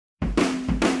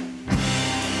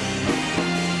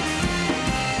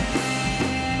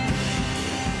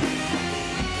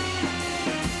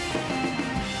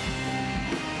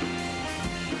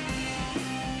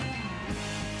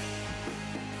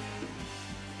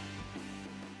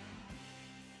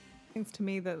Seems to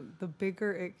me that the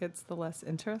bigger it gets, the less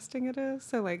interesting it is.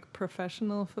 So, like,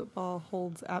 professional football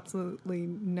holds absolutely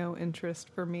no interest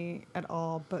for me at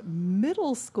all. But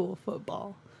middle school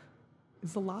football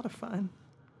is a lot of fun.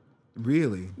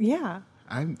 Really? Yeah.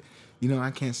 I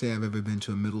can't say I've ever been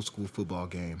to a middle school football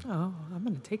game. Oh, I'm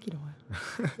going to take you to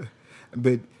one.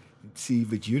 But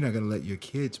you're not going to let your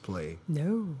kids play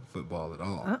No. football at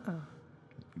all. Uh-uh.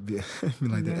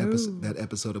 Like No. that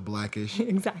episode of Blackish.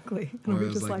 Exactly. It'll where be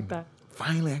it was just like that.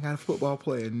 Finally, I got a football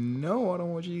player. No, I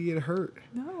don't want you to get hurt.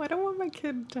 No, I don't want my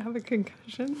kid to have a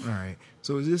concussion. All right.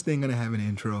 So is this thing going to have an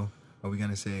intro? Are we going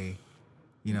to say,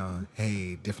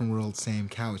 hey, different world, same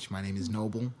couch. My name is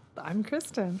Noble. I'm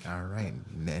Kristen. All right.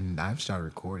 And I've started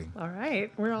recording. All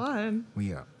right, we're on.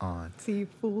 We are on. See, you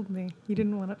fooled me. You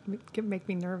didn't want to make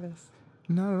me nervous.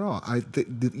 Not at all.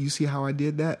 You see how I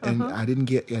did that, and I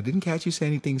didn't catch you say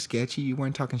anything sketchy. You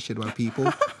weren't talking shit about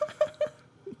people.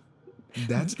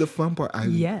 That's the fun part.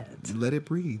 Let it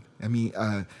breathe. I mean,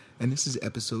 and this is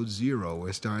episode 0.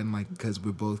 We're starting because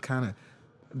we're both kind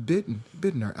of bitten.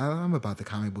 I'm about the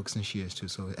comic books and she is too.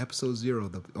 So episode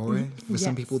 0, for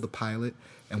some people the pilot,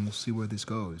 and we'll see where this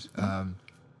goes.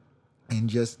 And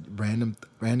just random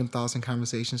thoughts and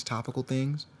conversations, topical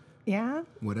things. Yeah.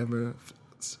 Whatever.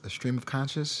 A stream of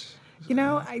conscious. Do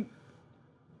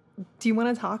you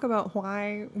want to talk about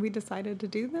why we decided to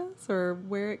do this, or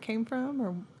where it came from,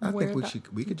 or I think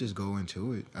we could just go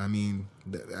into it. I mean,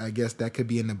 I guess that could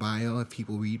be in the bio if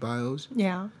people read bios.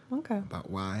 Yeah. Okay. About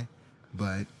why,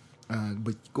 but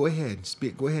go ahead,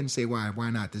 go ahead and say why. Why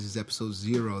not? This is episode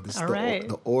 0. This is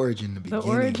the origin, the beginning,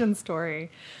 the origin story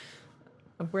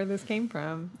of where this came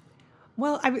from.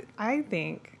 Well, I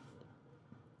think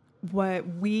what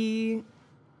we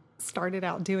started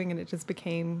out doing, and it just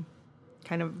became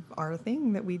kind of our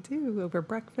thing that we do over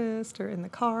breakfast or in the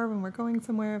car when we're going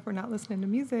somewhere. If we're not listening to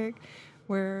music,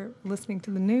 we're listening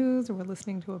to the news or we're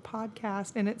listening to a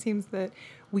podcast. And it seems that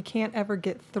we can't ever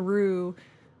get through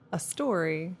a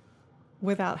story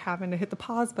without having to hit the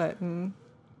pause button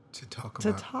to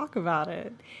talk about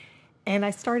it. And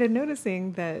I started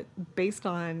noticing that based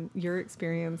on your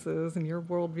experiences and your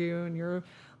worldview and your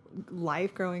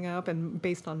life growing up, and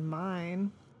based on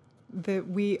mine, that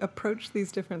we approach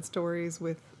these different stories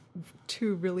with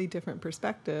 2 really different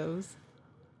perspectives.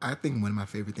 I think one of my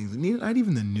favorite things, not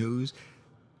even the news,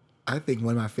 I think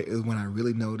one of my favorite, when I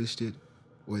really noticed it,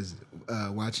 was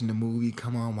watching the movie.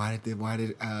 Come on, why did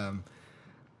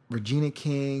Regina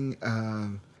King,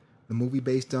 the movie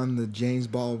based on the James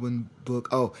Baldwin book?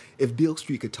 Oh, If Beale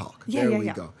Street Could Talk. There we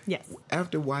go. Yes.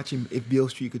 After watching If Beale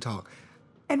Street Could Talk.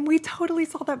 And we totally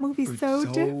saw that movie so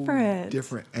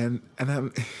different. And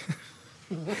I'm...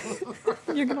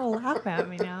 You're going to laugh at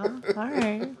me now. All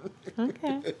right.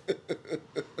 Okay.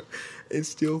 It's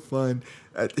still fun.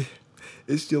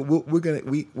 It's still...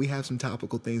 We have some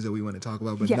topical things that we want to talk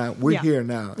about, but now we're here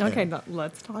now. Okay,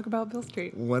 let's talk about Beale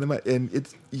Street.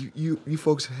 It's you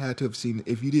folks had to have seen it.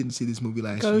 If you didn't see this movie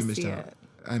last year, you missed out.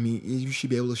 I mean, you should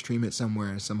be able to stream it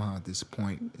somewhere somehow at this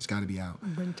point. It's got to be out.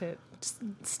 Rent it.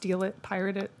 Steal it,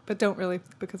 pirate it, but don't really,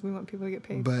 because we want people to get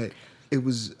paid. But it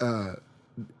was when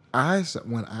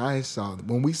we saw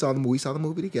the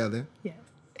movie together. Yes.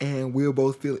 And we were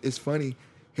both feeling. It's funny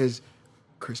because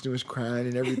Kristen was crying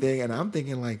and everything, and I'm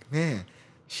thinking like, man,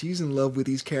 she's in love with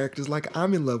these characters like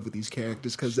I'm in love with these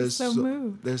characters because she's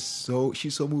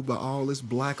so moved by all this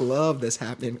black love that's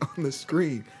happening on the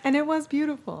screen. And it was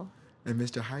beautiful. And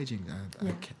Mr. Hygiene,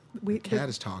 the cat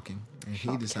is talking, and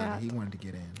he decided he wanted to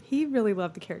get in. He really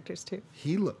loved the characters too.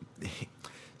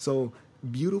 So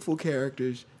beautiful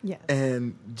characters, yes,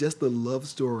 and just the love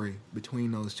story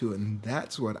between those two, and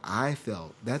that's what I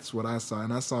felt. That's what I saw,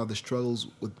 and I saw the struggles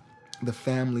with the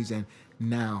families, and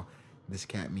now this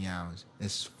cat meows.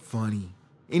 It's funny.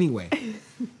 Anyway.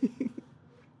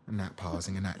 I'm not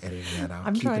pausing and not editing that out.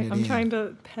 I'm trying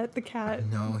to pet the cat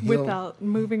without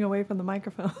moving away from the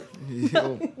microphone.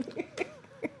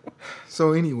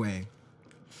 So anyway,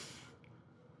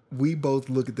 we both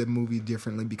look at the movie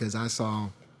differently because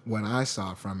what I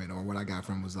saw from it, or what I got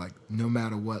from it, was like, no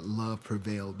matter what, love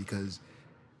prevailed because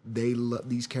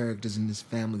these characters in this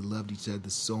family loved each other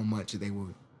so much that they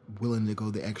were willing to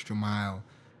go the extra mile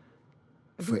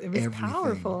for everything. It was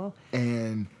powerful.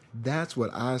 And that's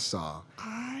what I saw.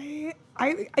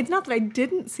 It's not that I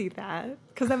didn't see that,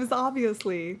 because that was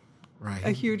obviously a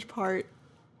huge part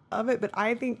of it, but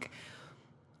I think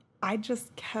I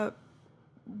just kept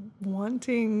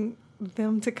wanting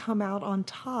them to come out on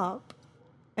top,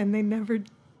 and they never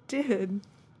did.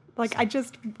 Like,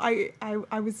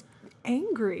 I was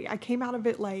angry. I came out of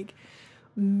it like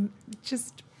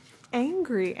just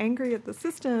angry at the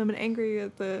system and angry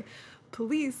at the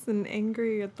police and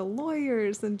angry at the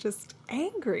lawyers and just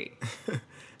angry.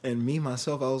 And me,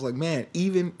 myself, I was like, man,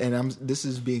 even, and this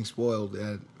is being spoiled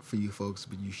for you folks,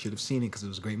 but you should have seen it because it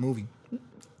was a great movie.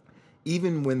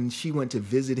 Even when she went to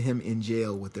visit him in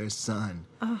jail with their son,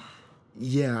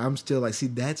 yeah, I'm still like, see,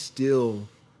 that's still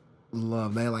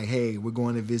love. They're like, hey, we're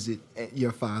going to visit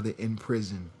your father in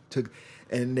prison.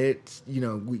 And it's, you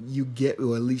know, you get,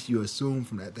 or at least you assume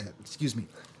from that, excuse me,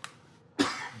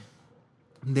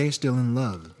 they're still in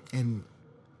love. And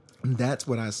that's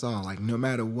what I saw. Like, no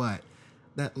matter what,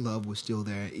 that love was still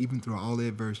there. Even through all the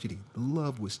adversity, the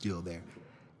love was still there.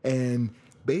 And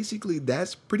basically,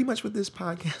 that's pretty much what this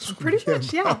podcast was. Pretty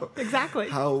much, yeah, exactly.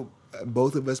 How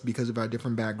both of us, because of our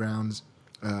different backgrounds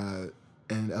and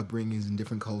upbringings and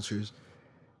different cultures,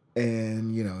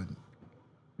 and, you know,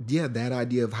 yeah, that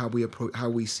idea of how we approach, how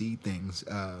we see things,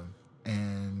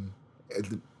 and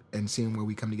seeing where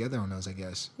we come together on those, I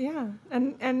guess. Yeah,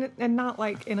 and not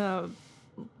like in a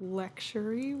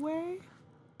lecture-y way,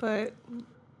 but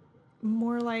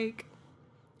more like,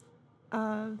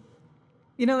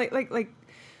 you know, like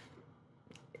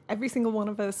every single one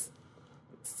of us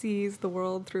sees the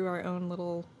world through our own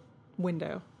little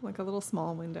window, like a little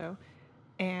small window,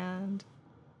 and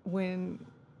when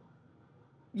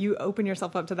you open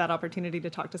yourself up to that opportunity to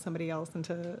talk to somebody else and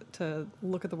to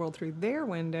look at the world through their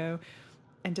window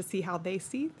and to see how they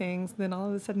see things, then all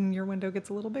of a sudden your window gets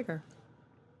a little bigger.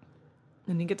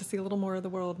 And you get to see a little more of the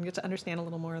world and get to understand a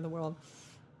little more of the world.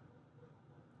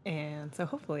 And so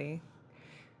hopefully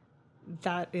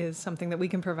that is something that we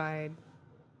can provide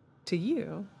to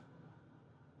you.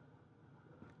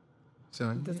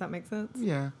 So does that make sense?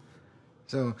 Yeah.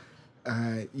 So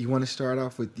you want to start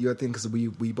off with your thing, because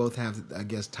we both have, I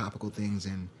guess, topical things,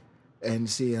 and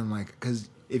seeing, like, because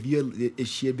if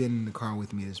she had been in the car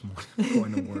with me this morning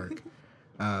going to work,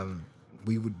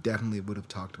 we would have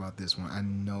talked about this one. I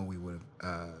know we would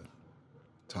have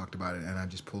talked about it, and I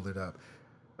just pulled it up.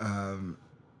 And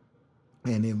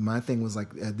my thing was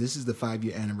like, this is the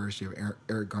 5-year anniversary of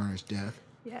Eric Garner's death.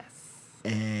 Yes.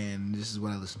 And this is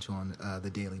what I listened to on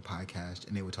the Daily Podcast,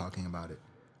 and they were talking about it.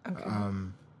 Okay.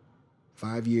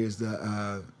 5 years.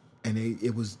 They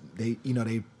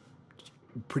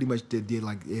pretty much did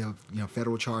like, you know,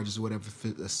 federal charges or whatever,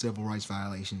 civil rights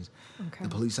violations. Okay. The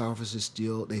police officers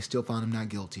still found him not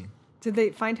guilty. Did they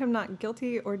find him not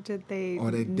guilty, or did they? Or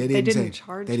they didn't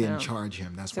charge him. They didn't charge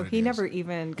him. That's so what it he is. never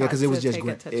even got because it was just take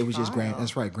it to it was trial. just grand.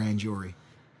 That's right, grand jury.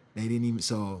 They didn't even,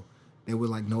 so they were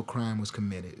like, no crime was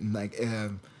committed, and like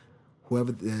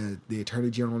whoever the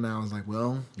attorney general now is like,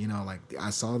 well, you know, like, I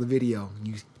saw the video.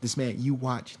 This man, you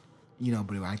watched, you know,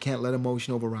 but I can't let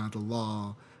emotion override the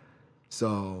law.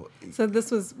 So this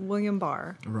was William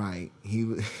Barr, right? He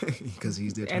because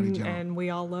he's the attorney general, and we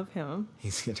all love him.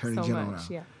 He's the attorney so general much,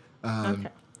 now. Yeah. Okay.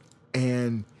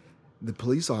 And the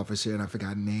police officer, and I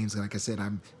forgot names. Like I said,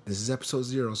 this is episode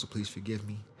 0, so please forgive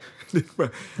me.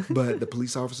 But the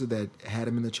police officer that had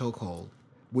him in the chokehold,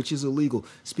 which is illegal.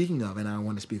 Speaking of, and I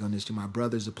want to speak on this too, my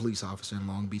brother's a police officer in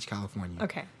Long Beach, California.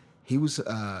 Okay. He was,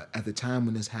 at the time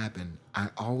when this happened, I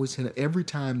always hit, every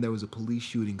time there was a police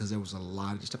shooting, because there was a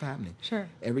lot of stuff happening. Sure.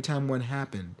 Every time one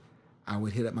happened, I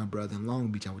would hit up my brother in Long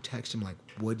Beach. I would text him like,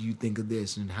 what do you think of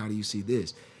this? And how do you see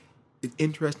this?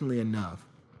 Interestingly enough,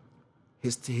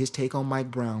 his take on Mike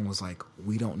Brown was like,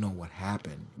 we don't know what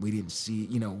happened. We didn't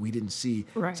see.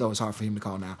 Right. So it's hard for him to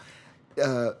call now.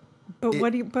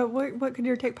 What could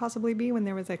your take possibly be when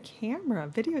there was a camera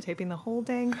videotaping the whole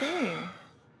dang thing?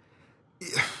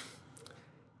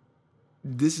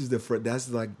 This is that's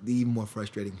like the even more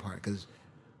frustrating part, because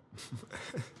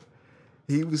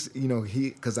he was,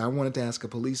 because I wanted to ask a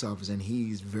police officer, and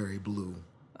he's very blue.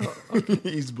 Oh, okay.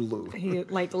 He's blue. He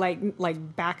like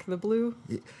back the blue.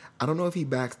 I don't know if he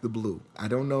backs the blue. I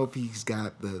don't know if he's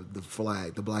got the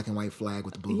flag, the black and white flag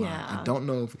with the blue line. I don't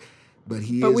know if, but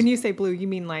he. But when you say blue, you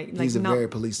mean like he's not, a very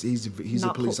police. He's a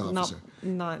police officer.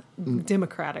 Not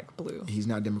Democratic blue. He's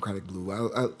not Democratic blue.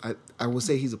 I will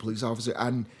say he's a police officer.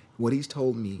 What he's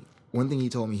told me. One thing he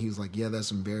told me, he was like, yeah, there's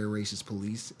some very racist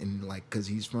police, and like, because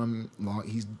he's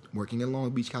working in Long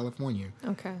Beach, California.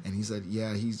 Okay. And he said,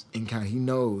 yeah, he's in county. He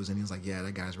knows, and he was like, yeah,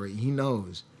 that guy's right. He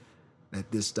knows that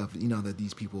this stuff, that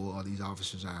these people or these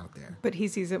officers are out there. But he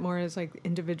sees it more as like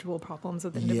individual problems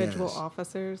with individual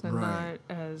officers, and not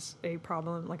as a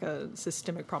problem, like a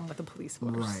systemic problem with the police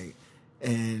force. Right.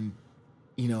 And,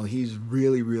 he's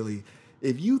really, really,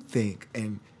 if you think,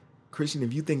 and Christian,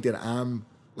 if you think that I'm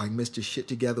like Mr. Shit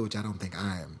Together, which I don't think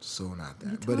I am, so not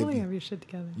that. You totally have your shit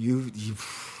together. You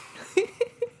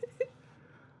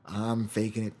I'm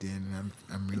faking it, then.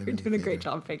 I'm really You're doing a great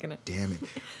job faking it. Damn it.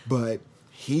 But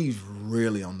he's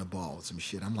really on the ball with some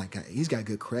shit. I'm like, he's got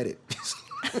good credit.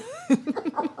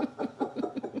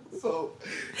 So,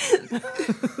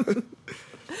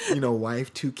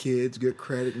 wife, 2 kids, good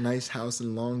credit, nice house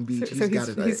in Long Beach. So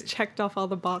he's checked off all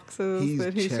the boxes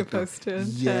that he's supposed to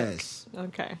check. Yes.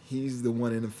 Okay. He's the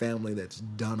one in the family that's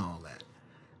done all that.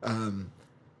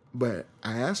 But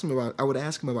I would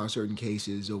ask him about certain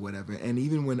cases or whatever. And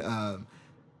even when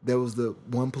there was the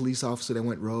one police officer that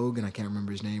went rogue, and I can't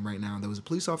remember his name right now. There was a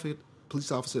police officer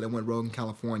that went rogue in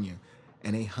California,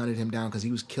 and they hunted him down because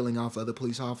he was killing off other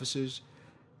police officers.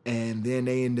 And then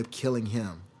they end up killing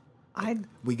him.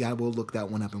 We'll look that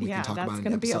one up and we can talk about it. That's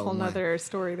going to be a whole nother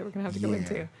story that we're going to have to go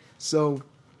into. So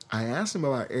I asked him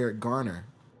about Eric Garner,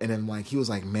 and then he was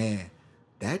like, man,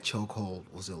 that chokehold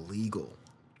was illegal.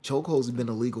 Chokeholds have been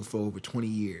illegal for over 20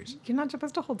 years. You're not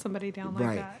supposed to hold somebody down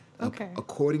like that. Okay.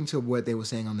 According to what they were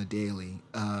saying on the Daily,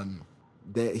 that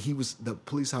the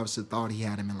police officer thought he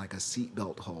had him in like a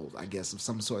seatbelt hold, I guess, of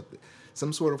some sort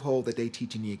of hold that they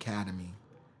teach in the academy.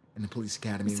 In the police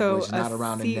academy, so which not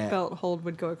around the neck. So a seatbelt hold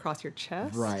would go across your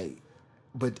chest? Right.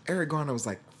 But Eric Garner was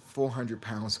like 400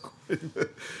 pounds.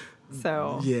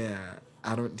 So. Yeah.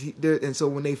 And so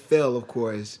when they fell, of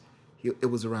course, it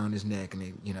was around his neck, and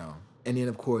and then,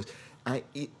 of course,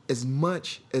 as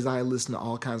much as I listen to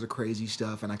all kinds of crazy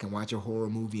stuff and I can watch a horror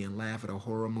movie and laugh at a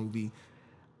horror movie,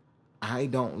 I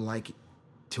don't like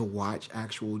to watch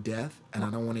actual death, and I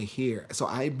don't want to hear. So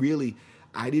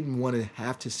I didn't want to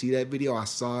have to see that video. I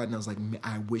saw it and I was like,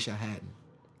 I wish I hadn't.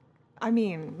 I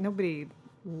mean, nobody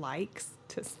likes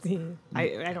to see.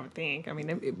 I don't think. I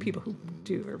mean, people who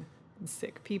do are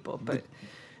sick people,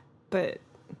 but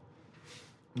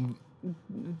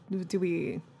do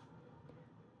we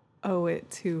owe it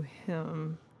to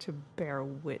him to bear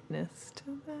witness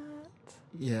to that?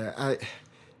 Yeah,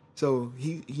 So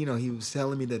he was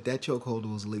telling me that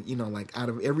chokehold was, out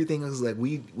of everything, it was like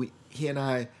he and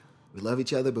I. We love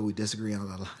each other, but we disagree on a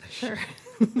lot of shit.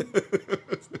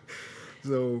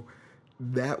 So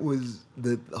that was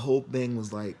the whole thing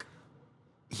was like,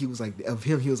 he was like,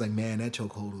 man, that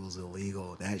chokehold was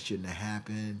illegal. That shouldn't have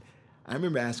happened. I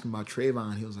remember asking about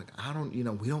Trayvon. He was like,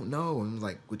 we don't know. And it was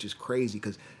like, which is crazy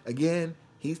because, again,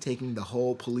 he's taking the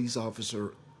whole police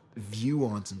officer view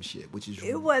on some shit, which is...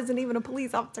 It wasn't even a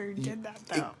police officer who did that,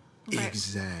 though.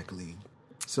 Exactly.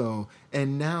 So,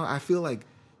 and now I feel like,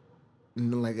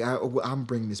 I'm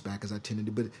bringing this back as I tend to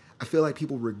do, but I feel like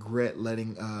people regret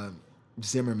letting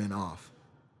Zimmerman off,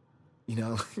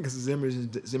 because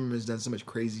Zimmerman's done so much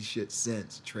crazy shit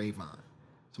since Trayvon,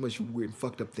 so much weird and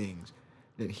fucked up things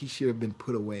that he should have been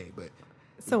put away. But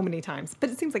so many times, but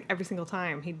it seems like every single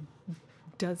time he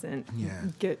doesn't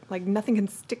get nothing can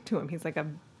stick to him. He's like a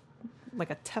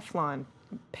Teflon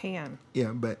pan.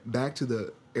 Yeah, but back to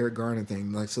the Eric Garner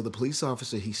thing, so the police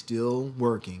officer, he's still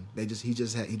working. He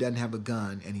doesn't have a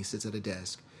gun, and he sits at a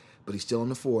desk, but he's still in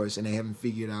the force, and they haven't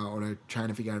figured out, or they're trying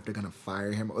to figure out if they're gonna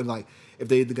fire him, or if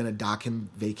they're either gonna dock him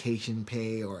vacation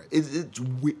pay or it's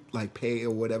pay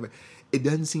or whatever. It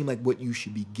doesn't seem like what you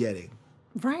should be getting,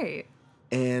 right?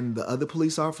 And the other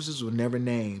police officers were never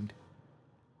named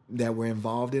that were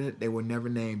involved in it. They were never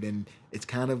named, and it's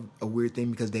kind of a weird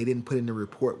thing because they didn't put in the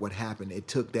report what happened. It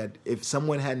took that, if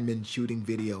someone hadn't been shooting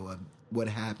video of what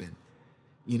happened,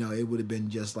 it would have been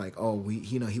just like, oh,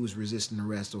 he was resisting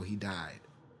arrest or he died.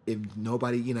 If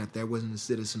nobody, if there wasn't a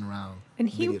citizen around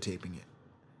videotaping it,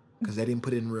 because they didn't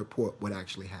put in the report what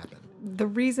actually happened. The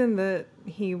reason that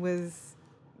he was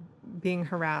being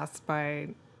harassed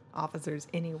by officers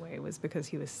anyway was because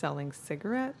he was selling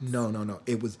cigarettes? No.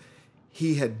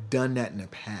 He had done that in the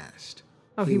past.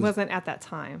 Oh, he wasn't at that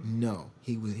time? No.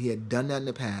 He had done that in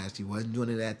the past. He wasn't doing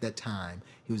it at that time.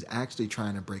 He was actually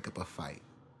trying to break up a fight.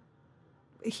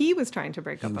 He was trying to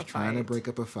break up a fight. He was trying to break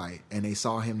up a fight. And they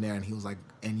saw him there, and he was like,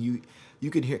 and you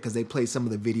could hear, because they played some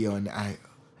of the video, and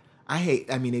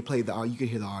they played you could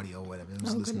hear the audio or whatever.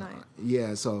 Good night.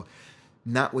 Yeah, so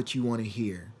not what you want to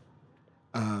hear.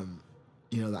 The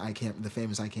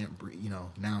famous I Can't Breathe,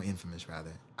 now infamous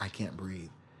rather, I Can't Breathe.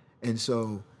 And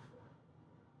so,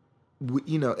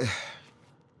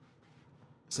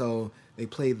 so they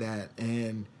played that,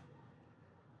 and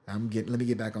let me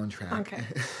get back on track. Okay.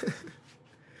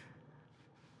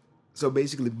 So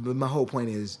basically, my whole point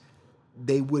is,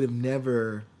 they would have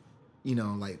never,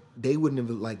 they wouldn't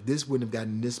have, this wouldn't have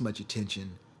gotten this much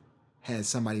attention had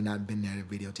somebody not been there to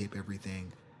videotape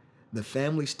everything. The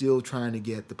family's still trying to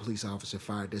get the police officer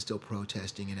fired. They're still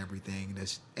protesting and everything.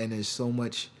 And there's so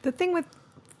much. The thing with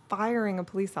firing a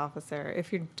police officer,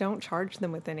 if you don't charge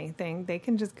them with anything, they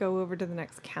can just go over to the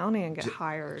next county and get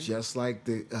hired. Just like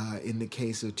in the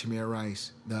case of Tamir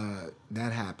Rice,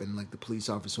 that happened. Like the police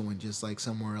officer went just like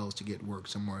somewhere else to get work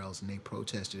somewhere else, and they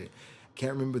protested it.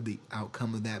 Can't remember the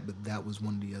outcome of that, but that was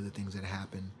one of the other things that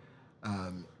happened.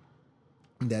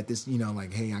 That this,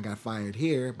 like, hey, I got fired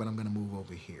here, but I'm gonna move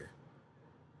over here.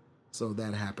 So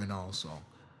that happened also.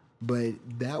 But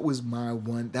that was my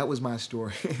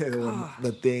story.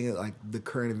 The thing, like the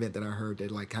current event that I heard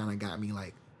that like kind of got me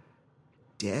like,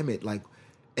 damn it. Like,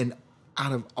 and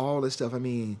out of all this stuff, I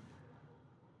mean,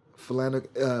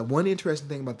 Philando, one interesting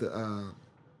thing about the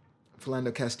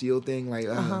Philando Castile thing, like,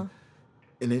 an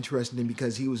interesting thing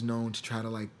because he was known to try to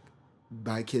like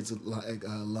buy kids like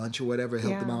lunch or whatever,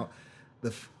 help them out.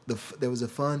 There was a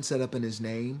fund set up in his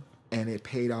name, and it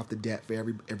paid off the debt for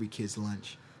every kid's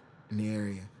lunch in the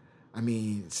area. I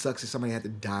mean, it sucks if somebody had to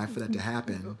die for that to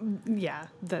happen. Yeah,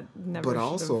 that never. But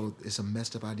also, it's a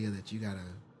messed up idea that you gotta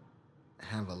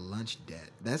have a lunch debt.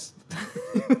 That's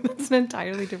an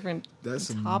entirely different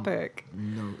topic.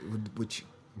 Which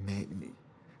man.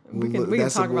 We can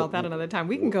talk about that another time.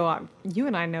 We can go off. You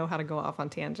and I know how to go off on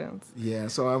tangents. Yeah,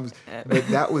 so but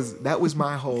that was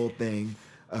my whole thing.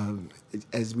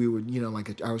 As we were,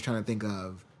 like I was trying to think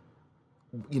of,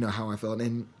 how I felt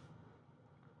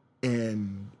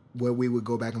and where we would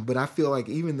go back. But I feel like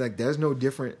even like there's no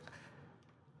different.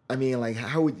 I mean, like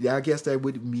I guess that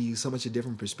would be so much a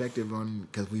different perspective on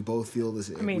because we both feel this.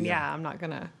 I mean, I'm not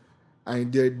gonna. I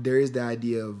mean, there is the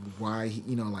idea of why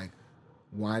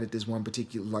why did this one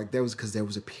particular there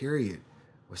was a period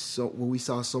where we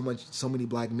saw so many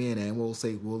black men, and we'll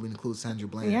include Sandra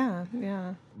Bland.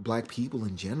 Yeah. Black people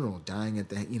in general dying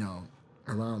at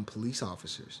around police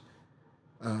officers.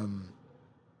 And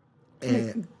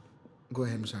go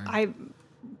ahead. I'm sorry.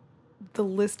 The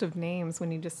list of names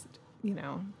when you just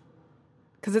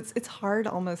because it's hard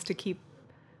almost to keep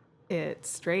it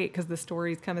straight because the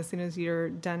stories come as soon as you're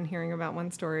done hearing about one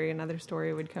story, another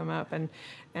story would come up,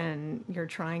 and you're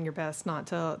trying your best not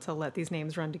to let these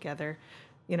names run together,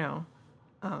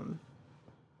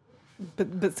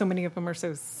 But so many of them are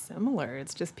so similar.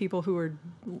 It's just people who are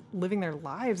living their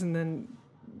lives and then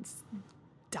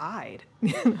died.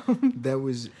 That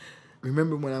was.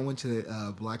 Remember when I went to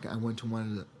I went to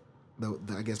one of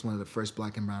the I guess one of the first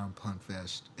Black and Brown Punk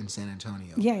Fest in San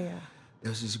Antonio. Yeah. There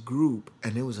was this group,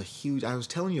 and it was a huge. I was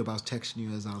telling you about, I was texting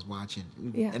you as I was watching,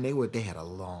 and they had a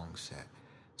long set,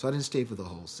 so I didn't stay for the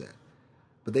whole set.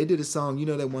 But they did a song,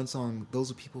 that one song, "Those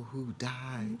Are People Who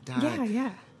Died."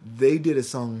 Yeah. They did a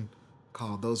song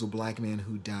called "Those Were Black Men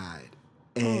Who Died,"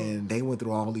 and they went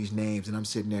through all these names, and I'm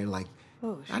sitting there like,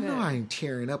 oh, shit. I know I ain't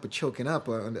tearing up or choking up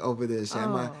over this.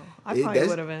 I probably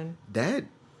would have been. That.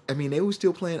 I mean, they were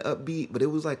still playing upbeat, but it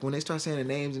was like when they start saying the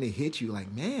names and they hit you,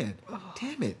 like, man,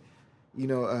 damn it.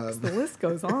 The list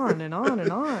goes on and on and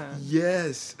on.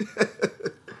 Yes.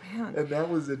 Man. And that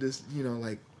was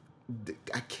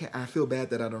I feel bad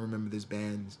that I don't remember this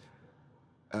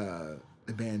the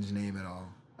band's name at all.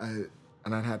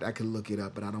 I could look it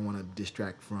up, but I don't want to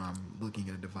distract from looking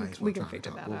at a device. We can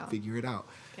figure that out. We'll figure it out.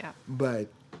 Yeah.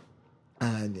 But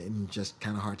and just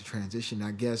kind of hard to transition.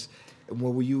 I guess.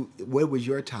 What was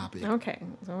your topic? Okay,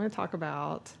 so I'm going to talk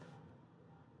about.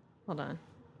 Hold on.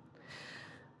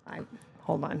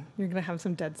 Hold on. You're going to have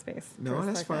some dead space. No,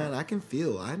 that's fine. I can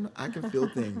feel. I can feel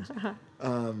things.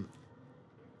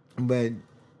 But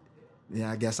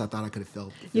yeah, I guess I thought I could have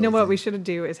felt. You know what we should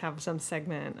do is have some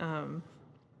segment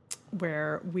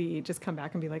where we just come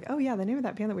back and be like, oh yeah, the name of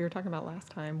that band that we were talking about last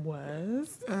time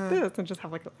was this, and just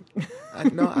have like. I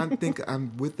think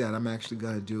I'm with that. I'm actually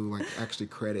gonna do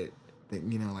credit that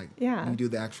you do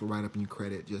the actual write up and you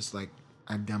credit just like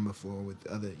I've done before with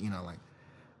other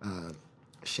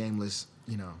shameless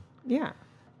Yeah.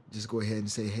 Just go ahead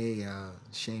and say, hey,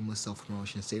 shameless self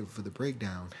promotion, save it for the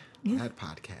breakdown. That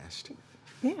podcast.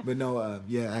 Yeah. But no,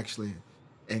 actually.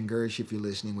 And Gersh, if you're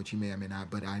listening, which you may or may not,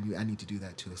 but I need to do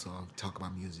that too, so I'll talk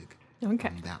about music on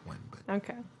that one. But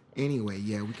okay. Anyway,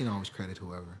 we can always credit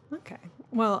whoever. Okay.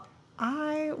 Well,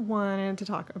 I wanted to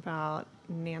talk about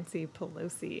Nancy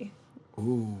Pelosi.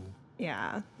 Ooh.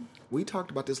 Yeah. We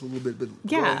talked about this a little bit, but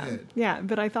go ahead. Yeah,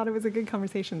 but I thought it was a good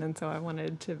conversation, and so I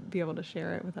wanted to be able to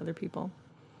share it with other people.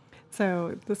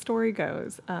 So the story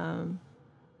goes,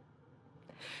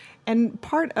 and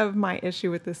part of my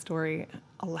issue with this story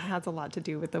has a lot to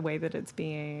do with the way that it's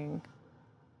being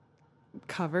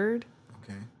covered.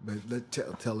 Okay, but let's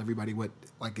tell everybody what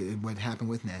happened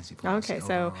with Nancy Pelosi. Okay,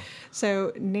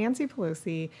 so Nancy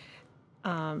Pelosi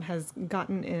has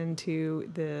gotten into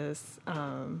this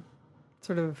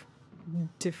sort of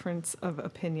difference of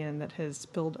opinion that has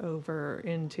spilled over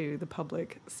into the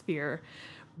public sphere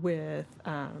with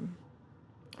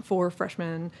 4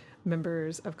 freshman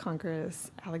members of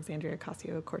Congress: Alexandria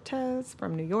Ocasio-Cortez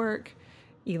from New York,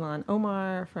 Ilhan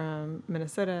Omar from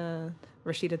Minnesota,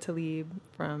 Rashida Tlaib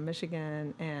from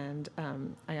Michigan, and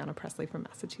Ayanna Pressley from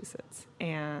Massachusetts.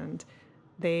 And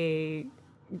they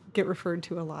get referred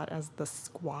to a lot as the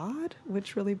squad,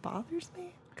 which really bothers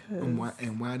me.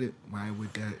 Why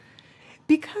would that?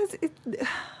 Because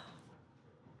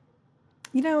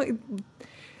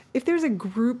if there's a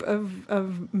group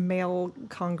of male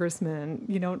congressmen,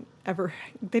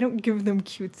 they don't give them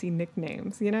cutesy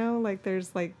nicknames, like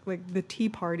there's like the Tea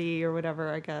Party or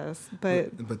whatever, I guess.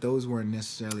 But those weren't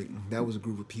necessarily, that was a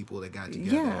group of people that got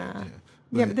together.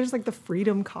 Yeah. But there's like the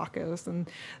Freedom Caucus and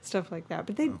stuff like that.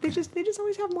 But they just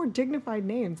always have more dignified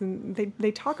names, and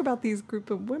they talk about these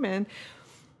group of women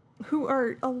who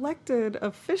are elected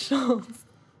officials,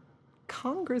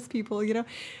 Congress people,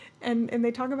 and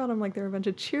they talk about them like they're a bunch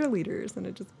of cheerleaders, and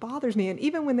it just bothers me. And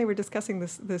even when they were discussing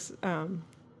this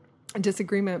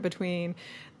disagreement between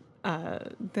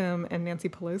them and Nancy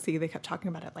Pelosi, they kept talking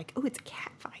about it like, oh, it's a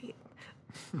cat fight.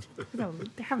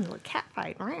 They're having a cat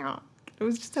fight. It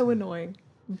was just so annoying.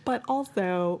 But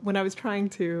also, when I was trying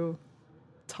to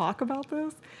talk about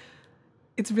this,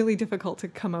 it's really difficult to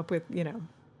come up with,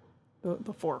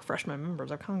 the 4 freshman members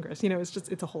of Congress.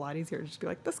 It's a whole lot easier to just be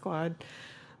like, the squad.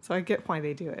 So I get why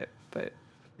they do it, but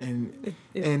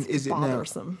it's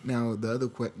bothersome. Now the other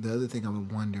thing I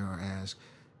would wonder or ask,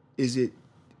 is it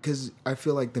because I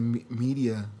feel like the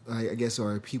media, I guess,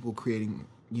 or people creating,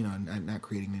 not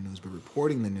creating the news, but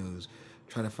reporting the news,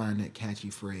 try to find that catchy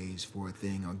phrase for a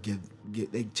thing, or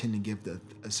they tend to give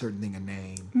a certain thing a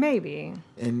name. Maybe.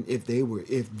 And if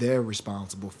they're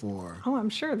responsible for. Oh, I'm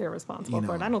sure they're responsible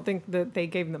for it. I don't think that they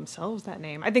gave themselves that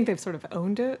name. I think they've sort of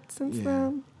owned it since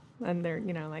then. And they're,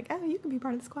 like, oh, you can be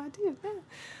part of the squad too. Yeah.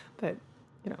 But,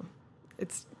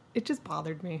 it just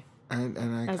bothered me.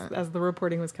 As the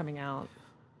reporting was coming out.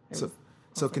 So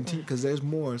continue, because there's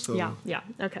more. So Yeah.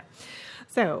 Okay.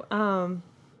 So,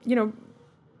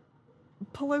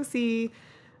 Pelosi,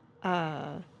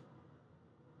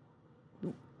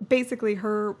 basically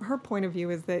her point of view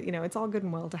is that, it's all good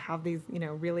and well to have these,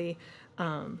 really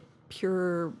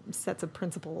pure sets of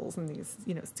principles and these,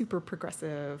 super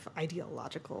progressive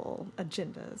ideological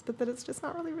agendas, but that it's just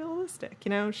not really realistic.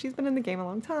 She's been in the game a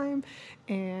long time,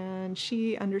 and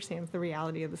she understands the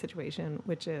reality of the situation,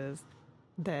 which is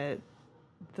that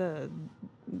the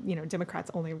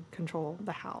Democrats only control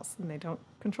the House, and they don't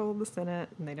control the Senate,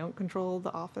 and they don't control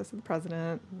the office of the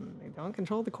president, and they don't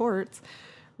control the courts,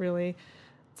 really.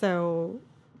 So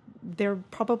they're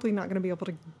probably not going to be able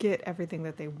to get everything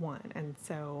that they want. And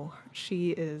so she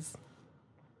is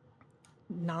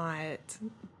not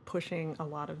pushing a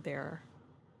lot of their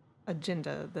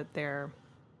agenda that that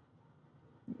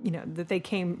they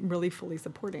came really fully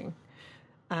supporting.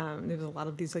 There's a lot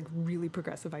of these like really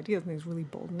progressive ideas and these really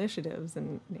bold initiatives,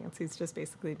 and Nancy's just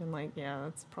basically been like, yeah,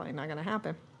 that's probably not going to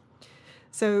happen.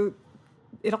 So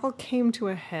it all came to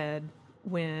a head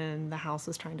when the House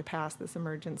was trying to pass this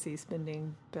emergency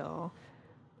spending bill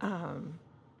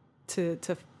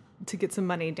to get some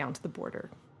money down to the border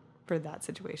for that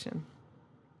situation.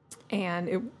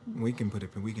 And we can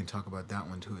talk about that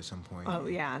one too at some point. Oh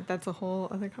yeah, that's a whole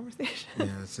other conversation. Yeah,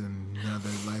 that's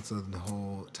the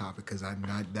whole topic, because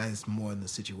that is more in the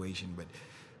situation, but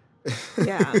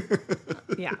yeah.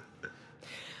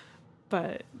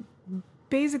 But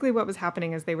basically, what was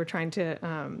happening is they were trying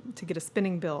to get a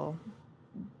spending bill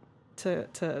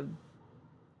to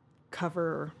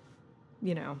cover,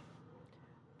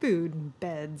 food and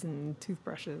beds and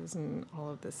toothbrushes and all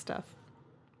of this stuff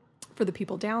for the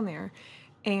people down there.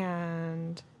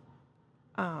 And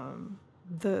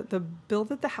the bill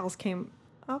that the House came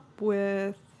up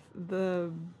with,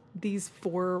 these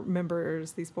 4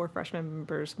 freshman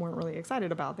members weren't really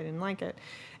excited about. They didn't like it.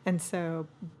 And so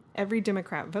every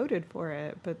Democrat voted for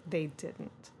it, but they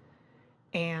didn't.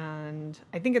 And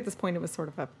I think at this point it was sort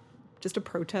of just a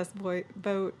protest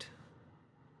vote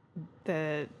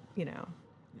that,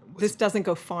 this doesn't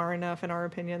go far enough in our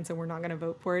opinion, so we're not going to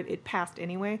vote for it. It passed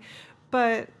anyway.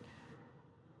 But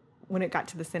when it got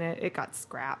to the Senate, it got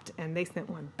scrapped, and they sent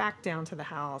one back down to the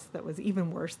House that was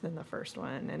even worse than the first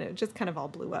one, and it just kind of all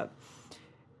blew up.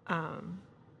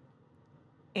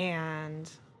 And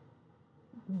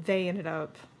they ended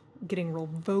up getting real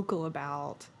vocal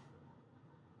about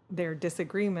their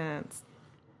disagreements.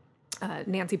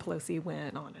 Nancy Pelosi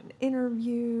went on an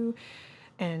interview,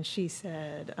 and she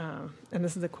said, and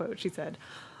this is a quote, she said,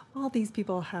 all these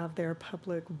people have their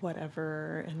public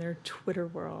whatever and their Twitter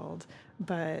world,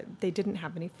 but they didn't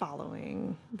have any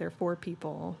following. They're 4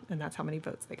 people, and that's how many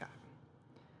votes they got.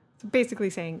 So basically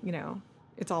saying,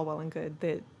 it's all well and good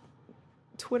that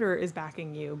Twitter is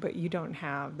backing you, but you don't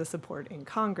have the support in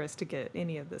Congress to get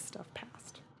any of this stuff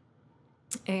passed.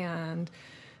 And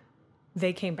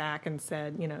they came back and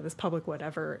said, this public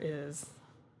whatever is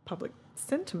public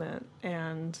sentiment,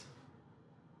 and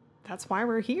that's why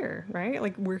we're here, right?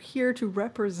 Like, we're here to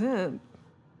represent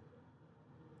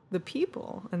the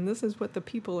people, and this is what the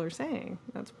people are saying.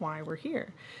 That's why we're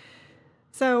here.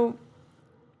 So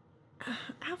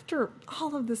after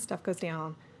all of this stuff goes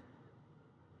down,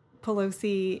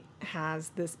 Pelosi has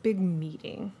this big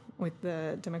meeting with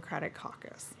the Democratic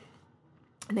caucus.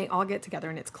 And they all get together,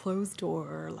 and it's closed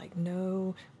door, like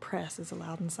no press is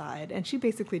allowed inside. And she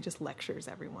basically just lectures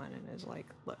everyone and is like,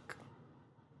 look,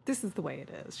 this is the way it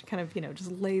is. She kind of,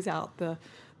 just lays out the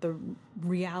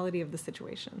reality of the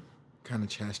situation. Kind of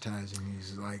chastising.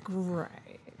 He's like...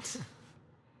 Right.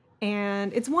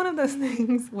 And it's one of those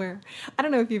things where, I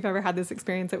don't know if you've ever had this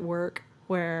experience at work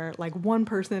where like one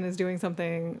person is doing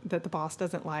something that the boss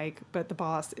doesn't like, but the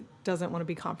boss doesn't want to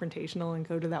be confrontational and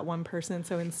go to that one person.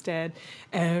 So instead,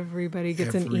 everybody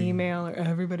gets an email or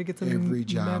everybody gets a memo. Every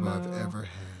job I've ever had.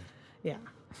 Yeah.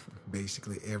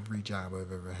 Basically every job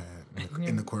I've ever had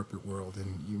in the corporate world.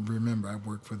 And you remember, I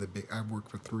worked for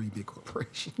 3 big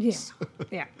corporations. Yeah.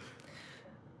 Yeah.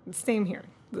 Same here.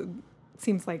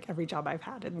 Seems like every job I've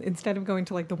had. And instead of going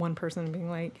to like the one person and being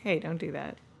like, hey, don't do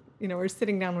that, or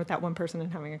sitting down with that one person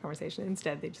and having a conversation.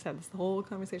 Instead, they just have this whole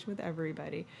conversation with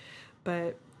everybody.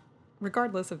 But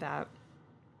regardless of that,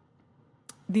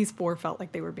 these 4 felt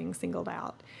like they were being singled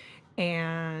out.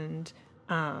 And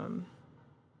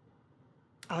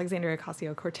Alexandria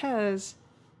Ocasio-Cortez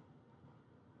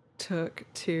took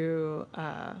to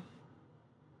the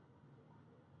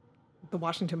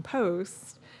Washington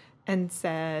Post and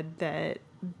said that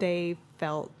they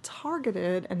felt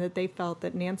targeted and that they felt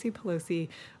that Nancy Pelosi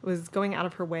was going out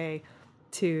of her way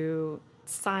to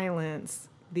silence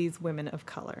these women of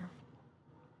color.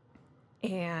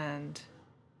 And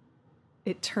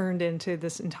it turned into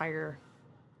this entire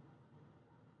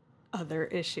other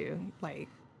issue.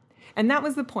 And that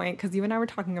was the point, because you and I were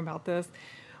talking about this,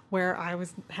 where I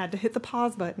had to hit the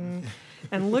pause button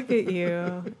and look at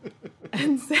you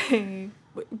and say,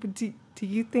 do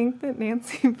you think that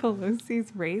Nancy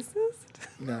Pelosi's racist?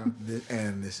 No,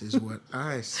 and this is what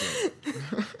I said.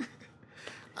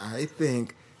 I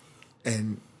think,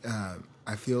 and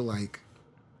I feel like,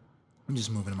 I'm just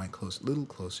moving my little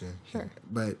closer. Sure.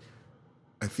 But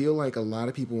I feel like a lot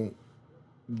of people,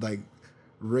 like,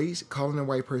 calling a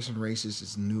white person racist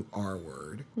is a new R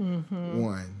word. Mm-hmm.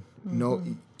 One. Mm-hmm. No,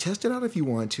 test it out if you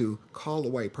want to. Call a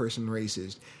white person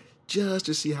racist just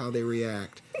to see how they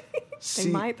react. They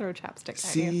might throw chapstick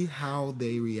at you. See how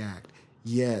they react.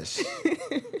 Yes.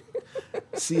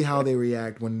 See how they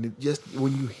react when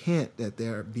you hint that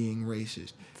they're being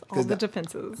racist. It's all the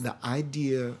defenses. The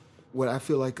idea, what I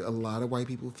feel like a lot of white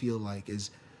people feel like is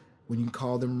when you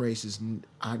call them racist,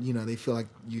 they feel like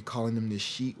you're calling them this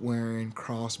sheet wearing,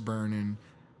 cross burning,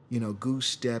 goose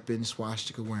stepping,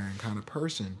 swastika wearing kind of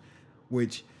person,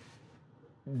 which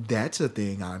that's a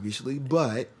thing, obviously,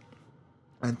 but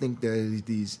I think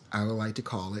there's I would like to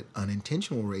call it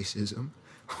unintentional racism.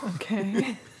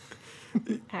 Okay.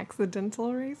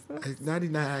 Accidental racism? Not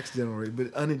accidental,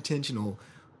 but unintentional,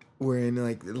 wherein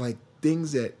like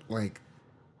things that like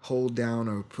hold down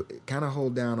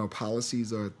or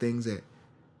policies or things that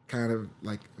kind of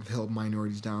like have held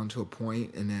minorities down to a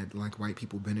point and that like white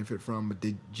people benefit from, but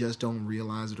they just don't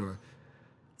realize it. Or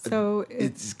so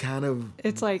it's kind of,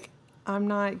 it's like, I'm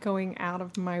not going out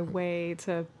of my way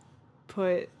to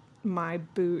put my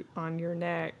boot on your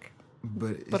neck,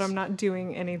 but I'm not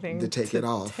doing anything to take it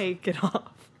off. Take it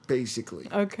off. Basically.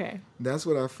 Okay. That's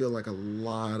what I feel like a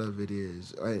lot of it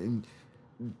is. And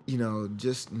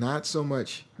just not so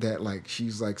much that like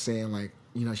she's like saying like,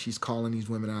 she's calling these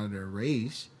women out of their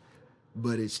race,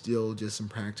 but it's still just some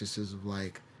practices of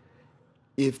like,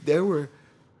 if there were,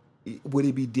 would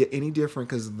it be any different?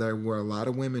 Because there were a lot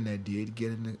of women that did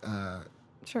get into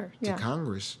to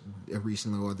Congress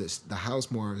recently, or the House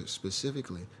more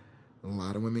specifically. A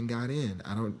lot of women got in.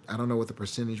 I don't know what the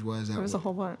percentage was. There was a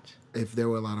whole bunch. If there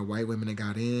were a lot of white women that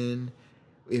got in,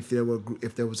 if there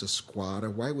was a squad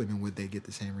of white women, would they get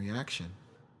the same reaction?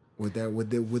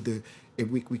 If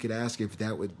we could ask if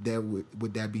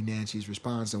would that be Nancy's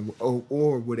response,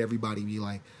 or would everybody be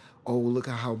like, oh, look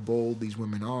at how bold these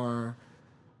women are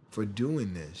for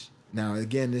doing this? Now,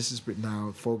 again,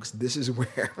 folks, this is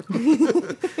where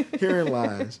herein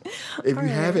lies. If you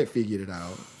haven't figured it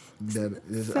out,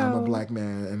 I'm a black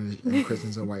man and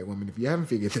Kristen's a white woman. If you haven't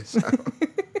figured this out.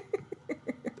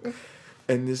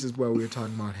 And this is where we were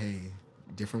talking about, hey,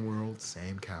 different world,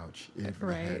 same couch.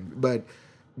 Right. But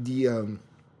the and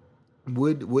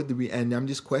I'm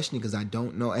just questioning because I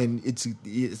don't know, and it's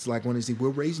like one of these things, we're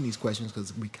raising these questions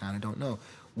because we kind of don't know.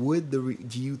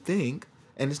 Do you think?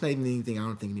 And it's not even anything I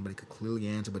don't think anybody could clearly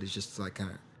answer, but it's just like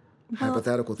kind of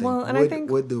hypothetical thing. Well, and I think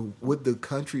would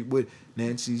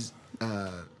Nancy's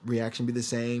reaction be the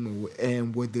same,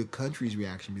 and would the country's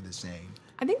reaction be the same?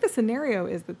 I think the scenario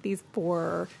is that these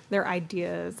four, their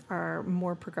ideas are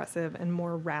more progressive and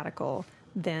more radical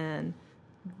than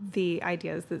the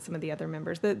ideas that some of the other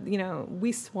members, that, you know,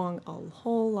 we swung a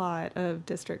whole lot of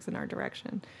districts in our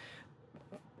direction.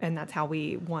 And that's how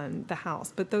we won the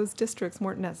House. But those districts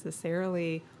weren't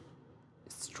necessarily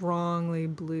strongly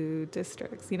blue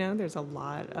districts. You know, there's a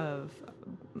lot of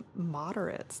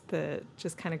moderates that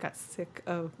just kind of got sick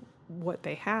of what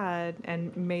they had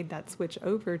and made that switch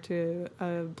over to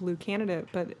a blue candidate,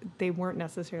 but they weren't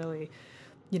necessarily,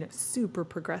 you know, super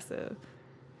progressive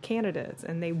candidates,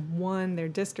 and they won their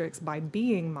districts by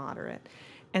being moderate.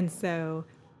 And so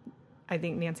I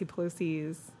think Nancy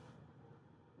Pelosi's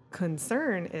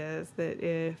concern is that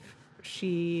if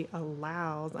she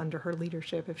allows, under her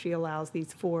leadership, if she allows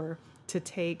these four to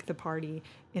take the party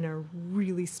in a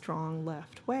really strong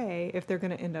left way, if they're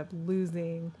going to end up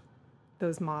losing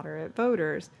those moderate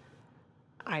voters.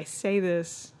 I say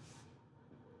this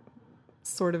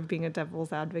sort of being a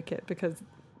devil's advocate because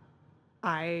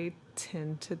I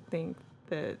tend to think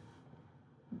that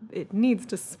it needs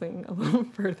to swing a little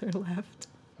further left.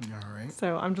 All right.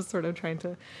 So I'm just sort of trying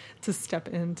to step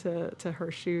into her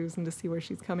shoes and to see where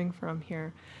she's coming from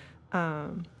here.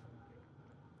 But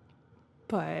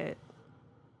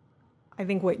I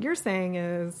think what you're saying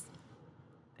is,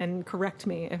 and correct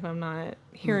me if I'm not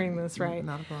hearing this right.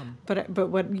 Not a problem. But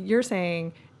what you're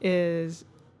saying is,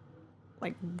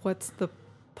 like, what's the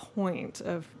point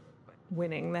of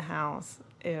winning the House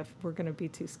if we're going to be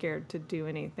too scared to do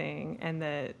anything, and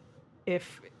that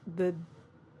if the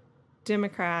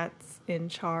Democrats in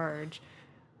charge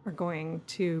are going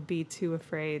to be too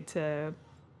afraid to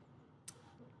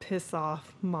piss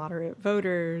off moderate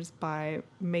voters by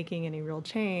making any real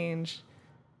change,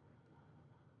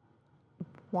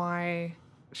 why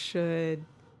should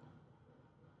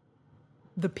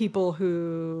the people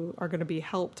who are going to be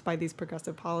helped by these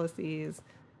progressive policies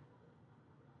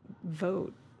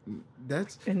vote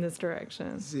in this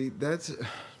direction? See, that's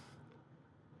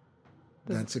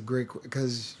a great,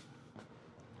 because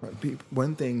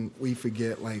one thing we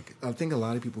forget, like, I think a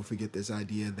lot of people forget this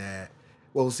idea that,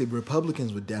 well, see,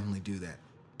 Republicans would definitely do that.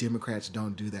 Democrats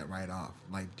don't do that right off.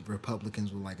 Like,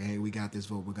 Republicans were like, hey, we got this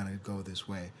vote, we're going to go this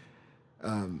way.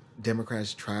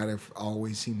 Democrats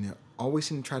always seem to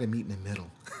try to meet in the middle.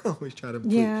 Always try to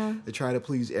try to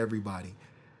please everybody.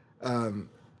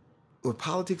 With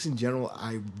politics in general,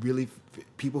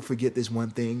 people forget this one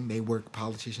thing.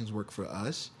 Politicians work for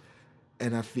us,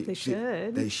 and I feel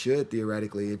they should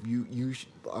theoretically. If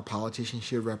a politician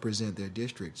should represent their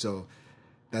district. So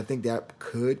I think that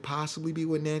could possibly be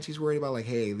what Nancy's worried about. Like,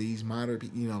 hey, these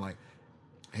moderate, like,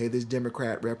 hey, this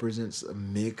Democrat represents a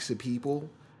mix of people.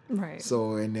 Right.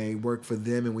 So, and they work for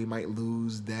them, and we might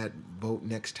lose that vote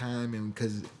next time, and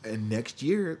because next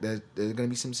year there's going to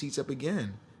be some seats up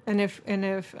again. And if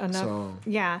enough,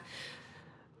 yeah.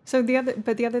 So the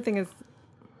other thing is,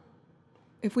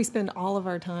 if we spend all of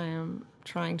our time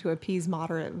trying to appease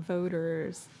moderate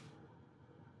voters,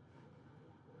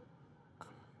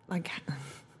 like,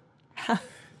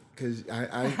 because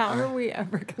how are we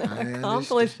ever going to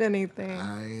accomplish anything?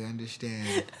 I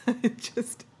understand.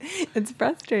 It's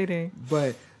frustrating.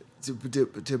 But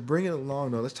to bring it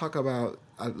along, though, let's talk about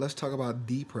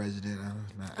the president.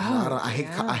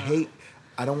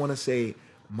 I don't want to say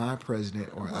my president,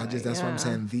 or that's why I'm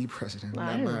saying the president.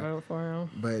 I didn't vote for him.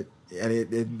 But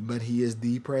he is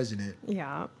the president.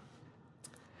 Yeah.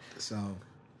 So,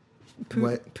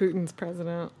 Putin's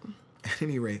president. At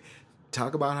any rate,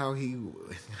 talk about how he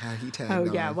tagged on. Oh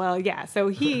yeah, well yeah. So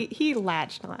he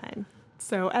latched on.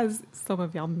 So as some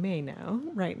of y'all may know,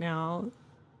 right now,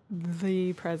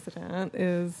 the president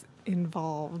is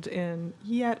involved in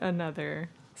yet another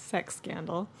sex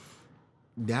scandal.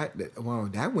 That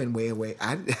went way away.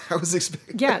 I was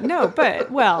expecting. Yeah, no,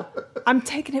 but I'm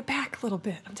taking it back a little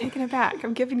bit. I'm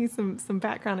giving you some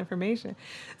background information.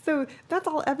 So that's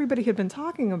all everybody had been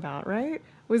talking about, right?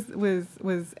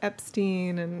 Was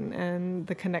Epstein and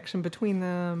the connection between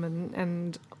them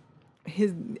and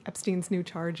Epstein's new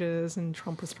charges, and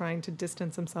Trump was trying to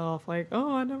distance himself, like,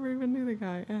 oh, I never even knew the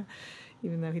guy,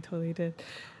 even though he totally did.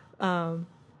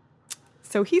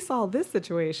 So he saw this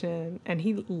situation and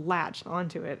he latched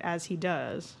onto it as he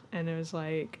does. And it was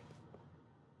like,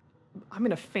 I'm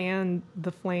going to fan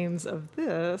the flames of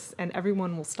this and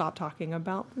everyone will stop talking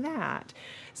about that.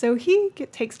 So he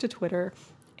takes to Twitter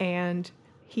and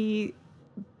he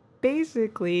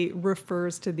basically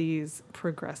refers to these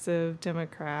progressive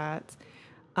Democrats.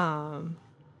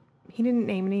 He didn't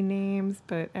name any names,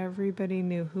 but everybody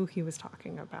knew who he was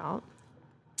talking about.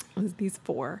 It was these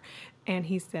four. And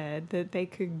he said that they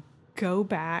could go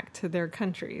back to their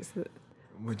countries.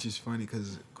 Which is funny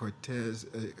because Cortez,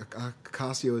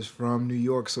 Ocasio is from New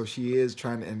York, so she is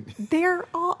trying to... They're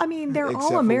all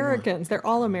Americans. They're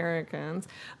all Americans.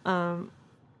 One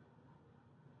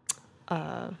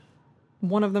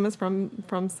of them is from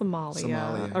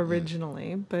Somalia originally,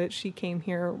 yeah. But she came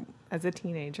here as a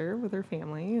teenager with her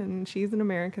family, and she's an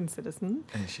American citizen.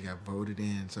 And she got voted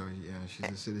in, so yeah, she's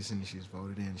a citizen. She's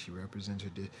voted in. She represents her.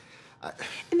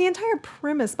 And the entire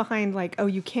premise behind, like, oh,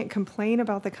 you can't complain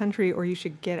about the country or you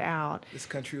should get out. This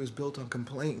country was built on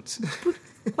complaints.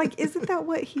 Like, isn't that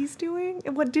what he's doing?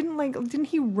 Didn't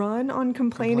he run on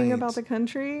complaining about the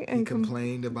country? And he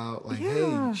complained about, like,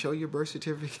 hey, show your birth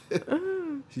certificate.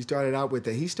 He started out with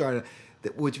that. He started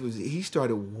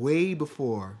way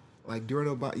before, like during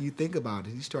Obama. You think about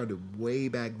it, he started way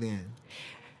back then.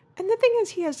 And the thing is,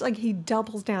 he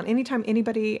doubles down. Anytime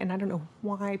anybody, and I don't know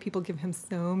why people give him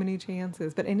so many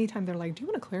chances, but anytime they're like, do you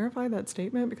want to clarify that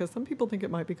statement? Because some people think it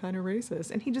might be kind of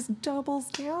racist. And he just doubles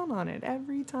down on it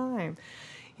every time.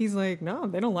 He's like, no,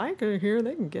 they don't like it here.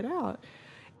 They can get out.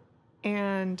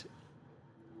 And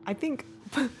I think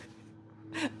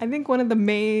one of the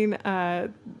main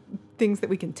things that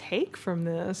we can take from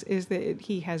this is that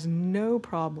he has no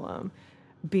problem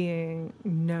being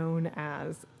known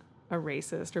as a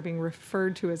racist or being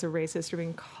referred to as a racist or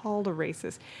being called a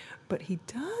racist. But he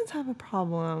does have a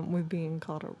problem with being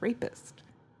called a rapist.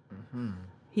 Mm-hmm.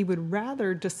 He would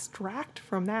rather distract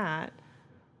from that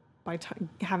by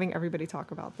having everybody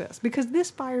talk about this, because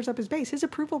this fires up his base. His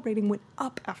approval rating went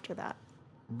up after that.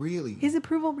 Really? His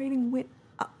approval rating went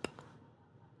up.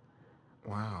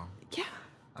 Wow. Yeah.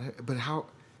 But how?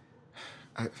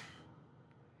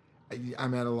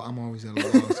 I'm always at a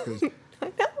loss because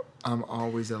I'm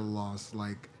always at a loss.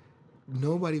 Like,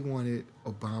 nobody wanted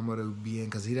Obama to be in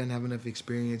because he doesn't have enough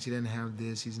experience. He doesn't have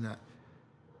this. He's not.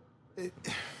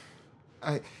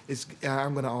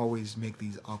 I'm gonna always make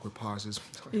these awkward pauses.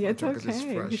 Yeah, it's okay.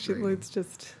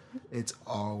 It's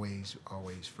always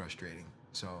frustrating.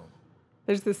 So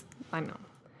there's this. I know.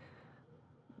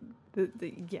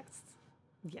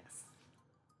 Yes.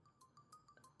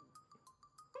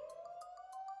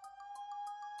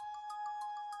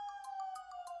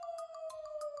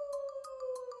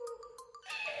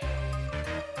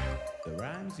 The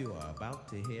rhymes you are about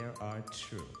to hear are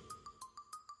true.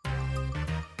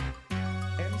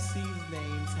 MC's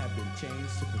names have been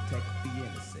changed to protect the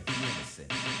innocent.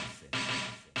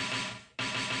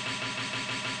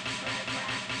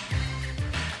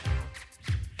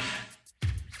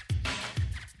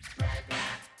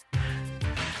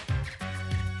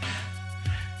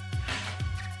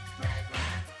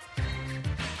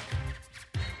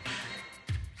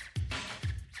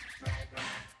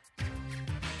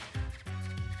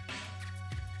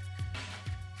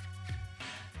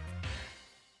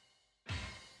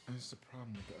 That's the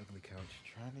problem with the ugly couch.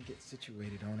 Trying to get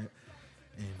situated on it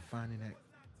and finding that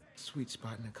sweet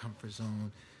spot in the comfort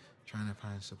zone. Trying to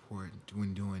find support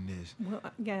when doing this. Well,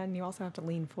 yeah, and you also have to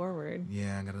lean forward.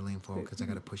 Yeah, I got to lean forward because I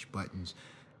got to push buttons.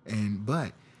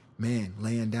 But, man,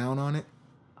 laying down on it.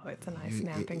 Oh, it's a nice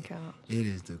napping couch. It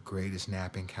is the greatest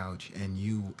napping couch, and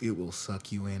it will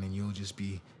suck you in, and you'll just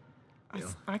be...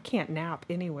 I can't nap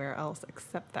anywhere else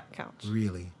except that couch.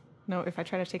 Really? No, if I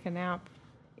try to take a nap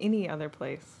any other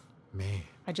place, man,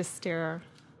 I just stare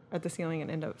at the ceiling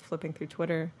and end up flipping through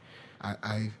Twitter.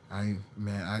 I've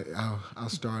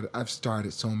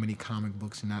started so many comic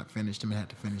books and not finished them and had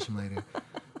to finish them later.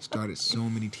 Started so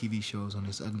many TV shows on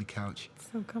this ugly couch.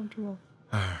 So comfortable.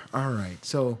 All right,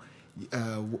 so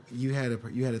you had a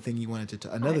thing you wanted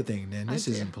to another thing. Then this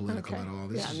isn't political at all.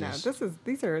 These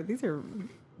are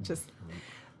just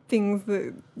things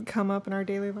that come up in our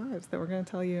daily lives that we're going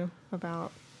to tell you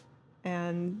about.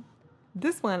 And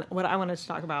this one, what I wanted to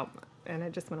talk about, and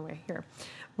it just went away here,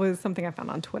 was something I found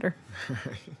on Twitter.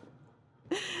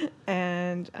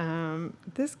 And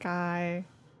this guy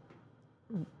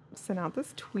sent out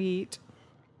this tweet,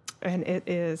 and it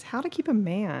is how to keep a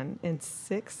man in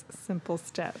 6 simple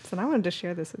steps. And I wanted to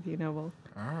share this with you, Noble.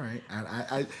 All right.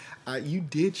 You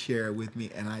did share it with me,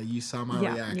 and you saw my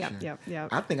reaction. Yep.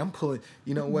 I think I'm pulling.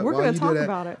 You know what? We're While going you to talk do that,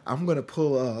 about it. I'm going to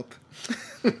pull up.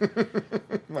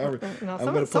 Now,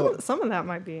 some of that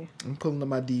might be. I'm pulling up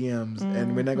my DMs,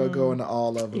 and we're not going to go into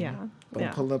all of them. Yeah. But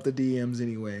I'm pulling up the DMs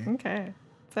anyway. Okay.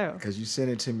 So. Because you sent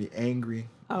it to me angry.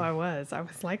 Oh, I was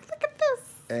like, look at this.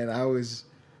 And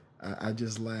I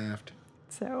just laughed.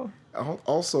 So.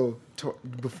 Also,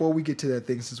 before we get to that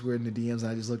thing, since we're in the DMs,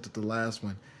 I just looked at the last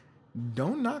one.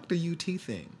 Don't knock the UT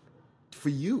thing. For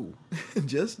you,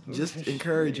 just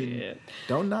encouraging.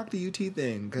 Don't knock the UT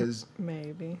thing, because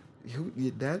maybe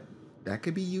that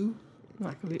could be you.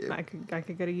 I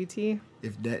could go to UT.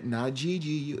 If that not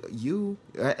Gigi, you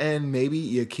and maybe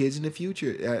your kids in the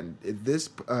future. This.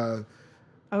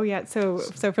 Oh yeah. So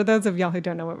for those of y'all who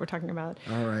don't know what we're talking about,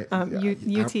 all right.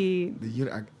 UT.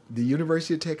 The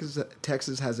University of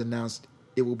Texas has announced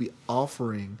it will be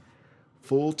offering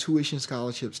full tuition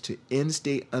scholarships to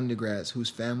in-state undergrads whose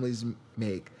families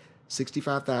make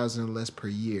 $65,000 or less per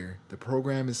year. The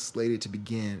program is slated to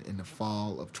begin in the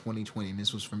fall of 2020, and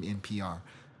this was from NPR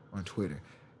on Twitter.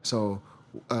 So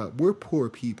we're poor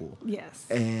people. Yes.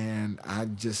 And I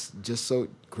just so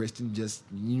Kristen,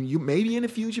 you maybe in the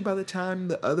future, by the time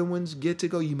the other ones get to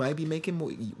go, you might be making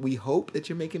more. We hope that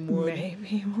you're making more.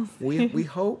 Maybe we'll see. We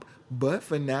hope, but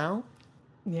for now.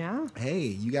 Yeah. Hey,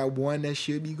 you got one that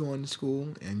should be going to school,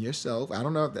 and yourself. I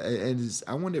don't know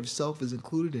I wonder if self is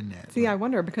included in that. See, I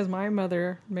wonder, because my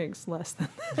mother makes less than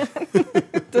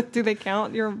that. Do they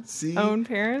count your own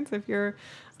parents if you're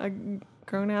a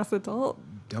grown ass adult?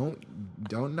 Don't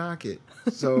knock it.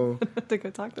 So to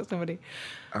go talk to somebody.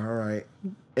 All right,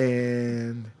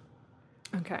 and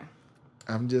okay.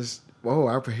 I'm just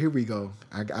here we go.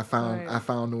 I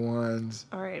found the ones.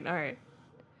 All right.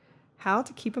 How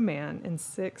to keep a man in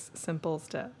 6 simple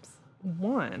steps.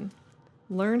 1,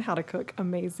 learn how to cook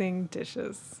amazing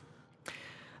dishes.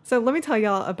 So let me tell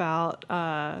y'all about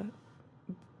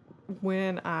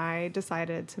when I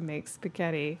decided to make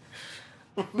spaghetti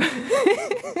for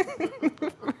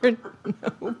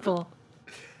Noble.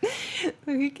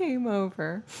 So he came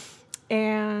over,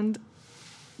 and,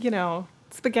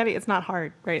 spaghetti, it's not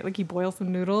hard, right? Like, you boil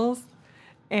some noodles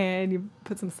and you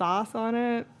put some sauce on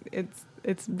it.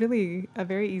 It's really a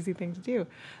very easy thing to do.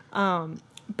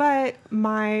 But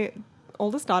my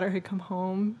oldest daughter had come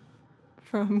home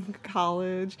from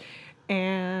college,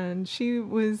 and she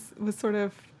was sort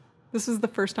of, this was the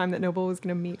first time that Noble was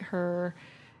going to meet her,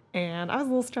 and I was a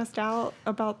little stressed out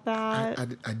about that.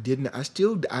 I didn't. I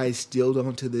still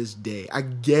don't to this day. I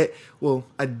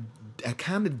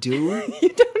kind of do. You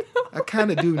don't know? I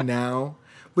kind of do now.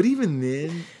 But even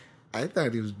then, I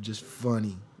thought it was just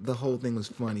funny. The whole thing was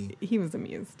funny. He was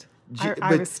amused.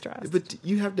 I was stressed. But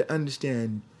you have to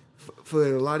understand,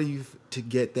 for a lot of you to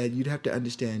get that, you'd have to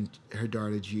understand her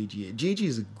daughter, Gigi. Gigi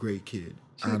is a great kid,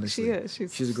 honestly. She is.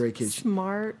 She's a great kid.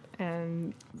 Smart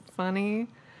and funny.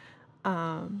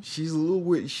 She's a little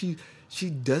weird. She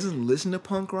doesn't listen to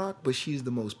punk rock, but she's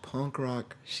the most punk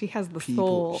rock. She has the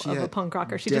soul of a punk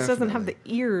rocker. She just doesn't have the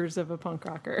ears of a punk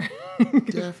rocker.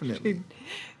 Definitely.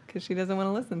 Because she doesn't want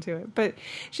to listen to it. But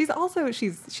she's also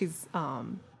she's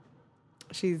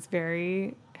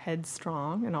very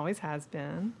headstrong and always has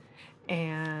been,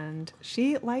 and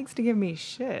she likes to give me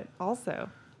shit. Also,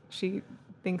 she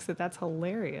thinks that that's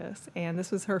hilarious. And this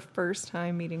was her first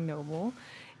time meeting Noble,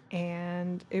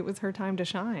 and it was her time to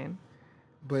shine.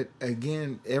 But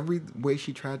again, every way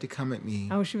she tried to come at me.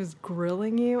 Oh, she was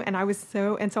grilling you, and I was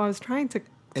trying to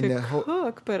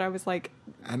cook, but I was like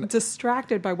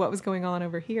distracted by what was going on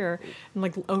over here, and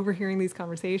like overhearing these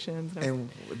conversations. And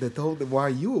while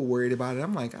you were worried about it,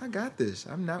 I'm like, I got this.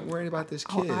 I'm not worried about this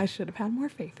kid. Oh, I should have had more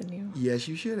faith in you. Yes,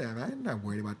 you should have. I'm not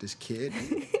worried about this kid.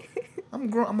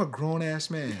 I'm a grown ass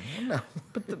man. I'm not.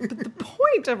 But the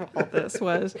point of all this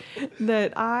was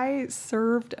that I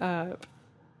served up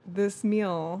this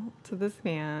meal to this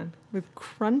man with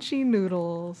crunchy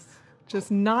noodles,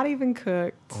 just not even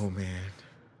cooked. Oh man.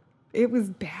 It was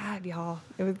bad, y'all.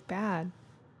 It was bad.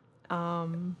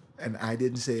 And I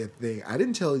didn't say a thing. I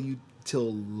didn't tell you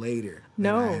till later.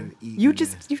 No, you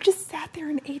just sat there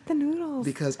and ate the noodles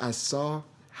because I saw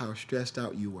how stressed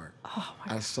out you were. Oh my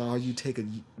God. I saw you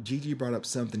Gigi brought up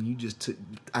something you just took.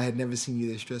 I had never seen you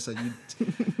this stressed out.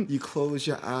 You closed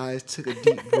your eyes, took a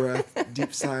deep breath,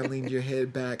 deep sigh, leaned your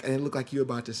head back, and it looked like you were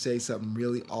about to say something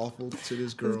really awful to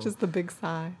this girl. It was just a big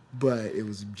sigh. But it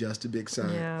was just a big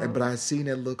sigh. Yeah. But I'd seen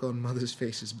that look on mothers'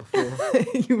 faces before.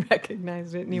 You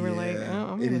recognized it, and you were like,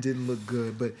 "Oh, and it didn't look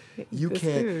good." But you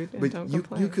can't. But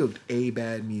you cooked a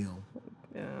bad meal.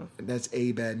 Yeah. That's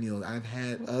a bad meal. I've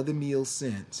had other meals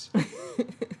since.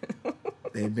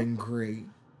 They've been great.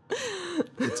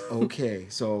 It's okay.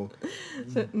 So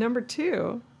number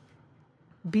 2,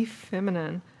 be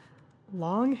feminine.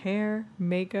 Long hair,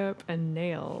 makeup, and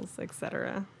nails,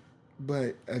 etc.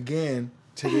 but again,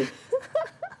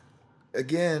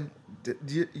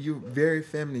 you're very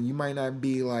feminine. You might not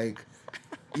be like,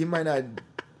 you might not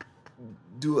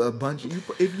do a bunch.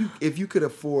 If you could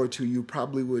afford to, you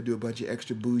probably would do a bunch of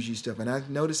extra bougie stuff. And I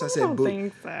noticed I said don't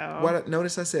think so.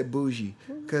 Notice I said bougie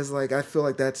because like I feel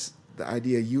like that's the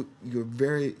idea. You're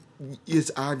very. It's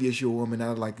obvious you're a woman.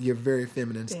 You're very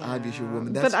feminine. It's obvious you're a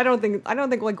woman. But I don't think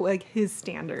like his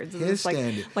standards. His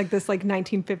standard. Like this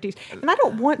 1950s. And I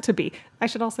don't want to be. I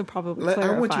should also probably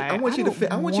clarify. I want you to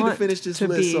finish this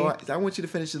list. I want you to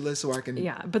finish the list so I can.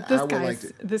 Yeah, but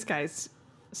this guy's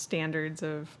standards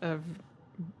of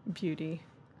beauty,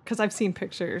 because I've seen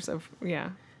pictures of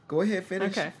Go ahead,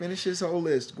 finish his whole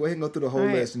list. Go ahead and go through the whole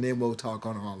list, and then we'll talk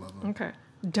on all of them. Okay.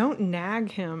 Don't nag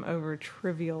him over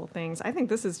trivial things. I think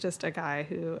this is just a guy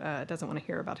who doesn't want to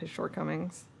hear about his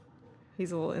shortcomings.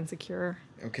 He's a little insecure.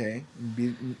 Okay.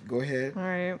 Go ahead. All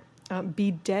right. Be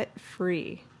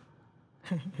debt-free.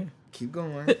 Keep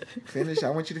going. Finish. I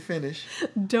want you to finish.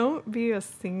 Don't be a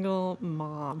single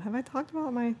mom. Have I talked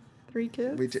about my 3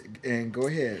 kids? And go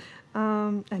ahead.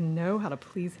 And know how to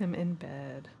please him in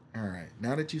bed. All right.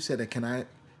 Now that you said that,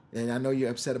 and I know you're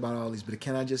upset about all these, but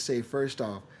can I just say, first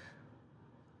off,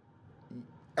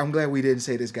 I'm glad we didn't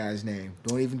say this guy's name.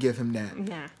 Don't even give him that.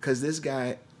 Yeah. Because this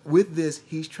guy, with this,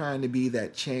 he's trying to be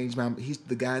that change. He's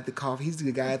the guy at the coffee. He's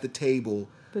the guy at the table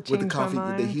with the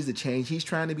coffee. He's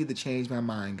trying to be the change my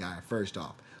mind guy. First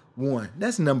off,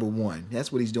 that's number 1.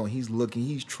 That's what he's doing.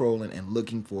 He's trolling and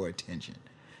looking for attention.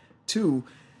 2,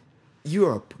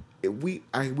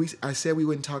 I said we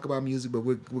wouldn't talk about music, but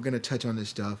we're gonna touch on this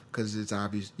stuff because it's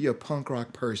obvious. You're a punk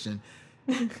rock person.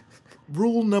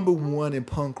 Rule number 1 in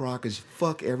punk rock is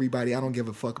fuck everybody. I don't give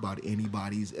a fuck about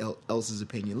anybody else's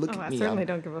opinion. Look at me. I certainly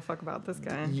don't give a fuck about this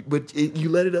guy. But you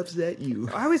let it upset you.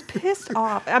 I was pissed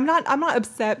off. I'm not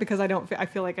upset because I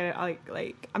feel like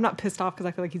I'm not pissed off because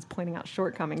I feel like he's pointing out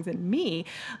shortcomings in me.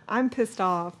 I'm pissed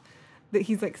off that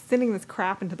he's like sending this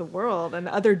crap into the world, and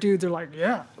other dudes are like,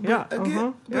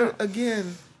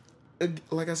 again,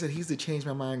 like I said, he's the change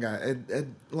my mind guy.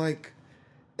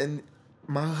 And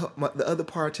the other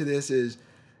part to this is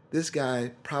this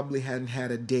guy probably hadn't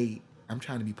had a date. I'm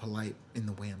trying to be polite in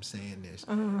the way I'm saying this.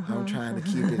 I'm trying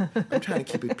to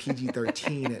keep it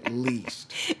PG-13 at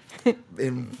least.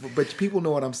 But people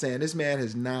know what I'm saying. This man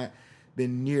has not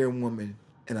been near a woman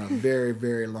in a very,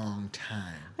 very long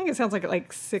time. I think it sounds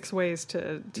like 6 ways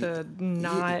to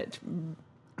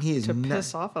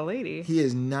piss off a lady. He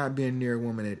has not been near a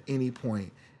woman at any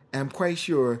point. And I'm quite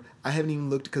sure I haven't even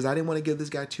looked because I didn't want to give this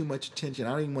guy too much attention.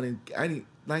 I didn't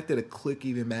like that a click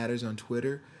even matters on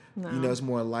Twitter. No. It's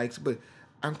more likes. But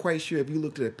I'm quite sure if you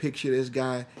looked at a picture of this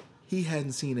guy, he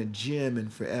hadn't seen a gym in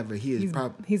forever. He's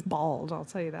bald. I'll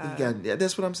tell you that.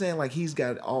 That's what I'm saying. Like he's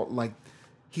got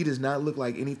he does not look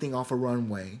like anything off a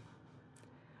runway.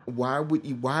 Why are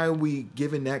we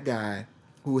giving that guy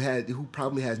who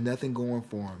probably has nothing going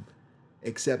for him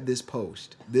except this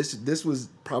post? This was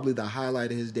probably the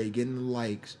highlight of his day. Getting the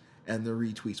likes and the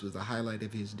retweets was the highlight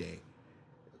of his day.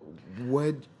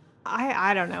 What?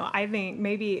 I don't know. I think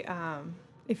maybe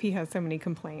if he has so many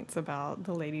complaints about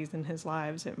the ladies in his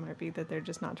lives, it might be that they're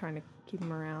just not trying to keep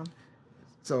him around.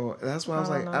 So that's why I was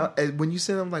like, when you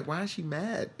said, I'm like, why is she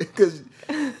mad? Because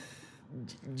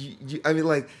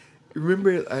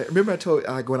remember I told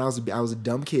when I was a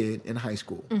dumb kid in high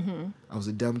school. Mm-hmm. I was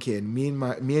a dumb kid. Me and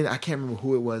I can't remember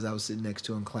who it was I was sitting next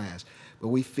to in class, but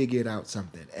we figured out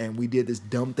something and we did this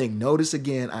dumb thing. Notice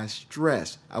again, I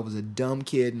stress I was a dumb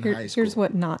kid in high school. Here's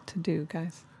what not to do,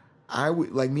 guys. I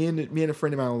would me and a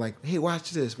friend of mine were like, hey, watch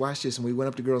this, and we went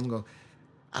up to girls and go,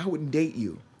 I wouldn't date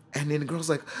you. And then the girl's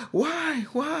like,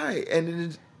 why? And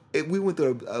then we went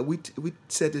through. We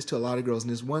said this to a lot of girls,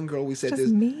 and this one girl we said just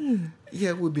this. Mean.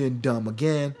 Yeah, we're being dumb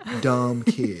again. Dumb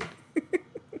kid.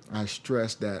 I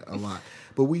stressed that a lot.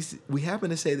 But we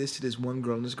happened to say this to this one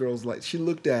girl, and this girl's like, she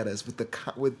looked at us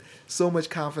with so much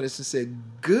confidence and said,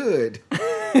 "Good."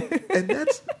 And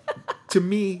that's, to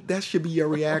me, that should be your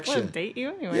reaction. I want to date you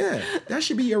anyway. Yeah, that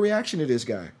should be your reaction to this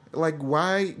guy. Like,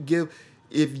 why give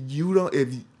if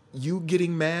you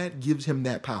getting mad gives him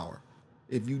that power.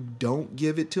 If you don't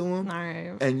give it to him, all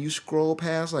right, and you scroll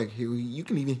past, like, you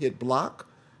can even hit block.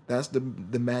 That's the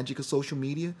magic of social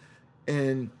media.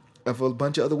 And if a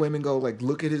bunch of other women go, like,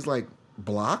 look at his, like,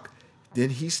 block, then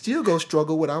he still go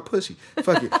struggle without pussy.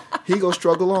 Fuck it. He go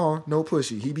struggle on, no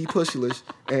pussy. He be pussyless.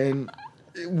 And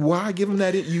Why give them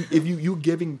that? If you're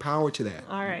giving power to that.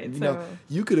 All right, you so know,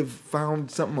 you could have found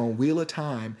something on Wheel of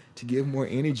Time to give more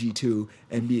energy to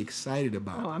and be excited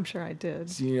about. oh, I'm sure I did.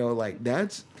 So, you know, like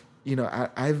that's, you know,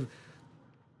 I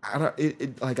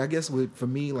don't, like, I guess for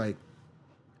me, like,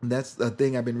 that's a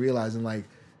thing I've been realizing, like,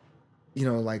 you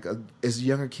know, like as a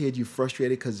younger kid, you're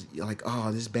frustrated because you're like,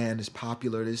 oh, this band is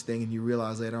popular, this thing, and you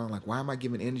realize later on, like, why am I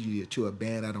giving energy to a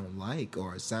band I don't like,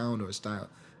 or a sound or a style?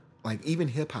 Like, even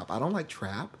hip hop, I don't like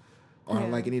trap, or I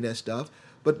don't like any of that stuff.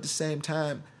 But at the same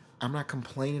time, I'm not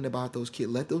complaining about those kids.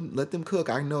 Let them cook.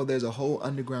 I know there's a whole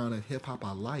underground of hip hop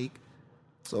I like,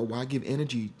 so why give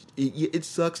energy? It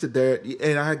sucks that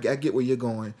and I get where you're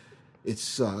going. It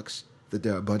sucks that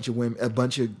there are a bunch of women, a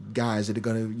bunch of guys that are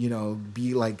gonna, you know,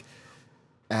 be like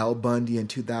Al Bundy in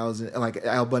 2000, like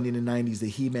Al Bundy in the 90s, the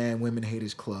He-Man Women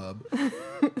Haters Club,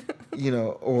 you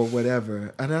know, or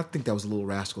whatever. And I think that was Little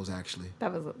Rascals, actually.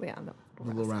 That was, yeah. The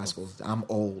Little Rascals. I'm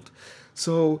old.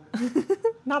 So.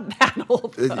 Not that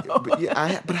old, though. But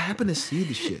I happen to see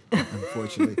the shit,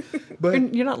 unfortunately.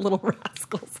 But you're not Little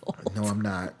Rascals old. No, I'm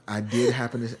not. I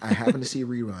happen to see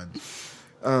reruns.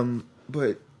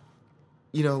 But,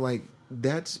 you know, like,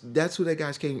 that's who that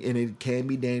guy's came, and it can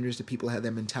be dangerous to people who have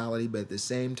that mentality, but at the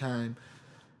same time,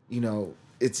 you know,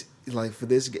 it's like for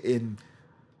this in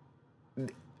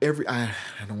every I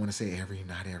don't want to say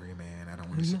not every man. I don't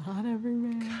want to say not every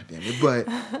man. God damn it, but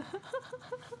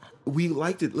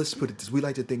let's put it this, we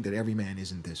like to think that every man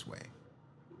isn't this way.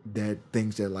 That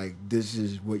thinks that like this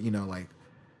is what, you know, like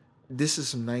this is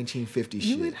some 1950 shit.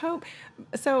 You would hope.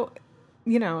 So,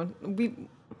 you know, we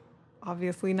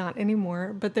obviously not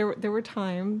anymore, but there were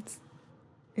times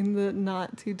in the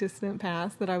not too distant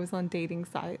past that I was on dating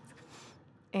sites,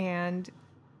 and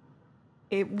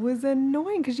it was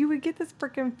annoying because you would get this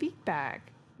freaking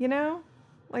feedback, you know,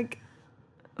 like,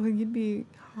 oh, you'd be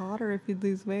hotter if you'd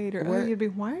lose weight, or oh, you'd be,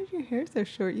 why is your hair so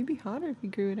short? You'd be hotter if you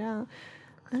grew it out.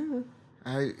 Oh.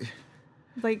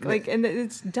 And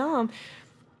it's dumb.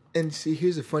 And see,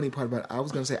 here's the funny part about it. I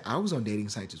was going to say, I was on dating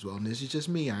sites as well, and this is just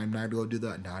me. I'm not going to do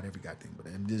that. Not every goddamn thing, but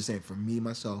I'm just saying for me,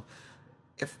 myself,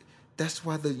 if that's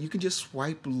why you can just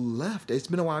swipe left. It's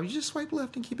been a while. You just swipe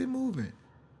left and keep it moving.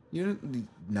 You're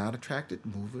not attracted,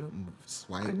 move it,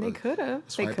 swipe. And they could have.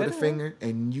 Swipe with a finger,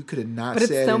 and you could have not said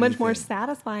anything. But it's so much more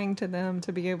satisfying to them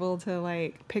to be able to,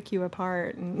 like, pick you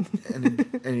apart. And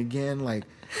again, like,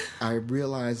 I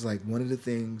realized, like, one of the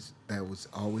things that was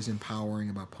always empowering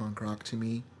about punk rock to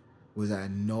me was I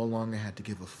no longer had to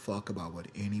give a fuck about what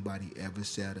anybody ever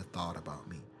said or thought about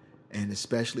me. And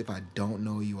especially if I don't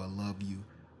know you or love you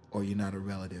or you're not a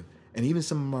relative. And even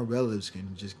some of my relatives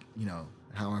can just, you know,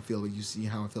 how I feel, you see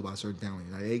how I feel about certain families.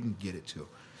 Like, they can get it too.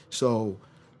 So,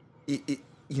 it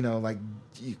you know, like,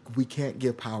 we can't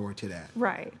give power to that.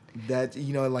 Right. That,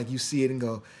 you know, like, you see it and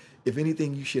go, if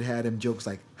anything, you should have them jokes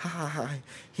like, ha ha ha,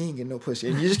 he ain't getting no pussy.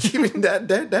 And you just keep it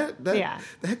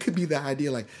that could be the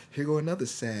idea. Like, here go another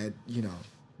sad, you know,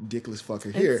 dickless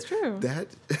fucker here. It's true. That.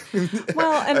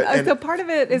 Well, and so part of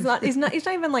it is not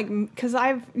even like, because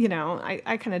I've, you know,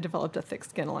 I kind of developed a thick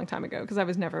skin a long time ago because I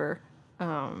was never,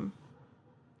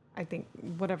 I think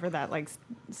whatever that like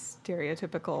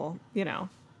stereotypical, you know,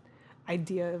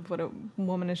 idea of what a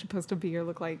woman is supposed to be or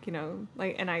look like, you know,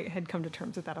 like, and I had come to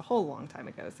terms with that a whole long time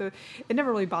ago. So it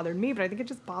never really bothered me, but I think it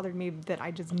just bothered me that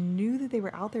I just knew that they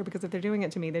were out there, because if they're doing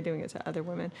it to me, they're doing it to other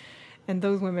women, and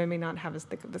those women may not have as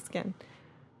thick of a skin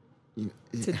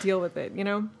to deal with it, you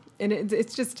know? And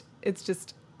it's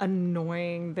just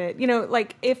annoying that, you know,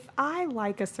 like, if I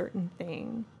like a certain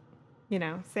thing, you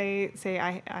know, say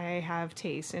I have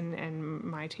taste and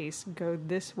my tastes go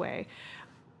this way,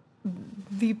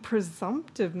 the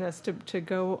presumptiveness to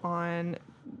go on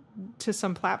to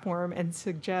some platform and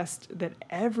suggest that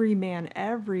every man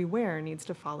everywhere needs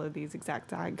to follow these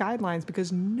exact guidelines,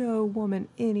 because no woman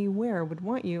anywhere would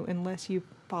want you unless you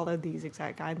follow these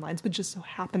exact guidelines, but just so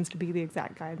happens to be the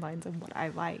exact guidelines of what I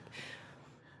like.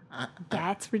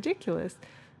 That's ridiculous.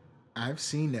 I've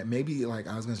seen that. Maybe, like,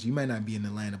 I was gonna say, you might not be in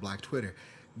the land of Black Twitter.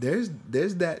 There's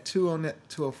that too, on that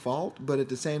to a fault, but at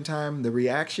the same time, the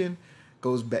reaction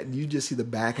goes back. You just see the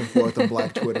back and forth on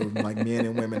Black Twitter, like men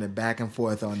and women, and back and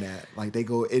forth on that. Like, they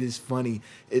go, it is funny.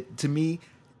 To me,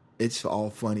 it's all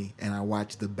funny, and I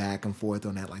watch the back and forth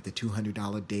on that, like the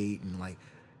 $200 date, and like,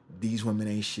 these women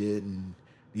ain't shit, and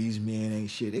these men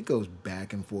ain't shit. It goes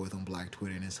back and forth on Black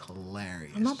Twitter, and it's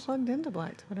hilarious. I'm not plugged into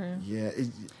Black Twitter. Yeah,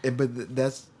 but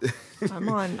that's. I'm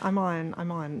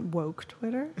on woke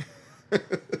Twitter,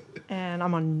 and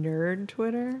I'm on nerd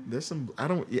Twitter. There's some. I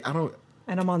don't.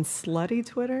 And I'm on slutty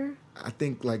Twitter. I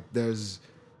think, like, there's,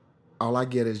 all I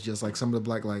get is just like some of the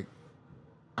black, like,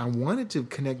 I wanted to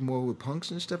connect more with punks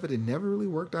and stuff, but it never really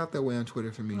worked out that way on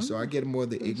Twitter for me. So I get more of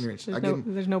the ignorance.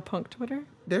 There's no punk Twitter?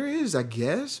 There is, I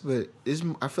guess, but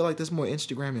I feel like there's more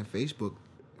Instagram and Facebook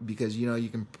because, you know, you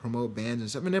can promote bands and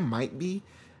stuff. And there might be,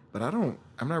 but I'm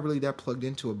not really that plugged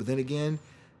into it. But then again,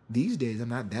 these days, I'm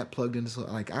not that plugged into, so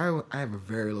like, I have a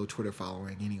very low Twitter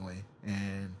following anyway.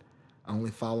 And I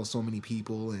only follow so many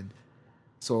people. And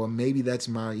so maybe that's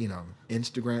my, you know,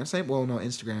 Instagram.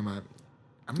 Instagram,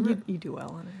 You do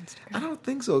well on Instagram. I don't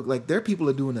think so. Like, there are people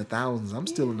that are doing the thousands. I'm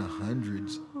still in the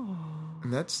hundreds.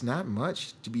 And that's not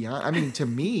much, to be honest. I mean, to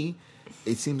me,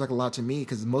 it seems like a lot to me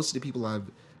because most of the people I've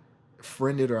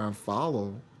friended or I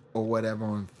follow or whatever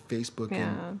on Facebook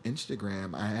and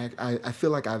Instagram, I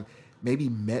feel like I've maybe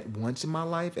met once in my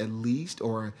life at least,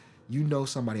 or you know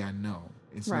somebody I know.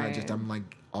 It's not just I'm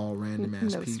like all random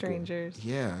ass people. Strangers.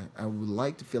 Yeah, I would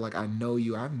like to feel like I know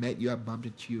you. I've met you. I bumped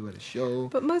into you at a show.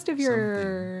 But most of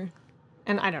your,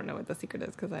 and I don't know what the secret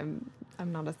is because I'm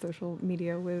not a social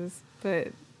media whiz, but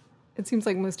it seems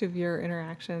like most of your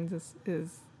interactions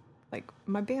is like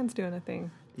my band's doing a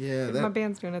thing. Yeah, my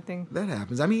band's doing a thing. That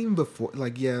happens. I mean, even before,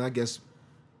 like, yeah, I guess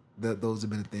that those have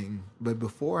been a thing. But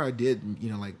before I did, you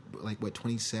know, like what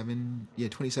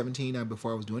 2017.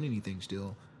 Before I was doing anything,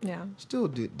 still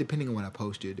depending on what I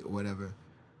posted or whatever.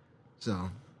 So,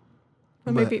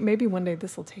 well, maybe one day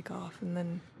this will take off, and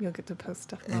then you'll get to post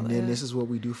stuff. And then this is what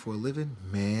we do for a living,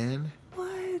 man.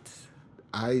 What?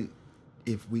 And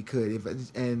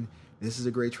this is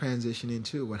a great transition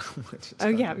into what I want to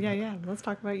talk about. Yeah. Let's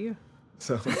talk about you.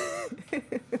 So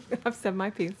I've said my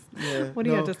piece. Yeah, what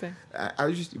do you have to say? I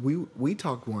was just we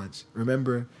talked once.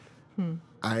 Remember,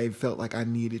 I felt like I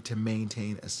needed to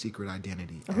maintain a secret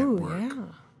identity at work.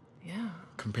 Yeah.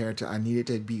 Compared to I needed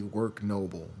to be work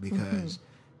noble because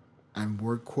I've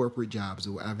worked corporate jobs.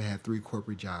 I've had 3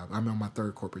 corporate jobs. I'm on my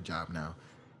 3rd corporate job now,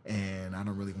 and I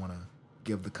don't really want to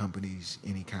give the companies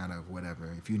any kind of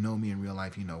whatever. If you know me in real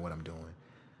life, you know what I'm doing.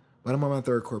 But I'm on my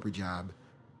 3rd corporate job,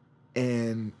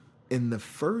 and in the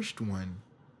first one,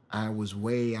 I was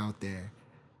way out there.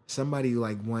 Somebody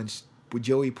like once,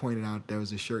 Joey pointed out there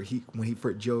was a shirt.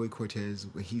 Joey Cortez,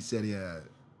 he said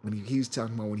when he was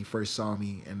talking about when he first saw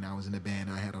me and I was in a band,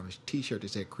 I had on a T-shirt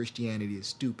that said "Christianity is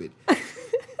stupid."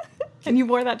 And you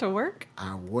wore that to work?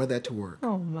 I wore that to work.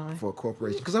 Oh my! For a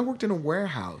corporation because I worked in a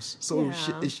warehouse, so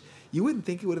you wouldn't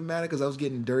think it would have mattered because I was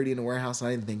getting dirty in the warehouse.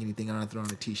 I didn't think anything. I threw on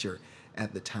a T-shirt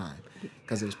at the time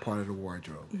because it was part of the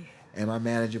wardrobe. Yeah. And my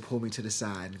manager pulled me to the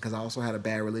side because I also had a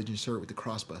Bad Religion shirt with the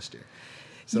Crossbuster.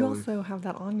 So, you also have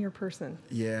that on your person.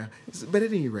 Yeah. But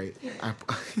at any rate, I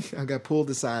got pulled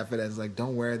aside for that. It's like,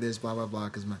 don't wear this, blah, blah, blah,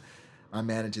 because my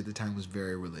manager at the time was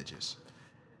very religious.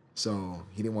 So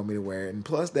he didn't want me to wear it. And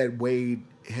plus that weighed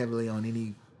heavily on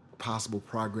any possible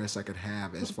progress I could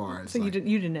have as far as so you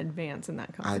didn't advance in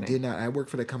that company. I did not. I worked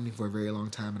for that company for a very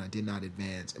long time and I did not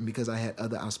advance. And because I had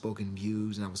other outspoken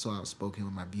views and I was so outspoken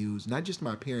with my views, not just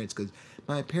my appearance, because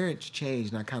my appearance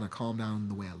changed and I kind of calmed down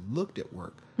the way I looked at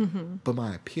work. But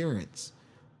my appearance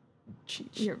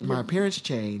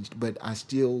changed, but I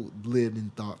still lived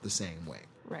and thought the same way.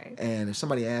 Right. And if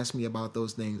somebody asked me about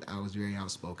those things, I was very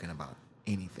outspoken about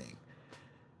anything.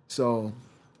 So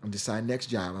I decided next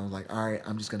job. I was like, all right,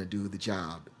 I'm just going to do the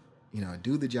job.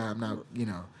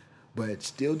 But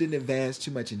still didn't advance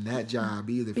too much in that job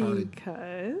either.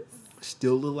 Because?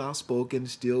 Still a little outspoken.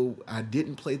 Still, I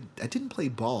didn't play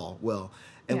ball well.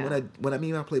 And when I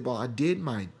mean I play ball, I did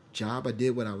my job. I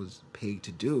did what I was paid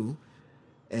to do.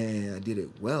 And I did it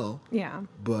well. Yeah.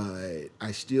 But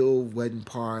I still wasn't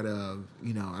part of,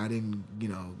 I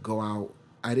didn't, go out.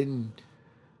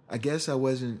 I guess I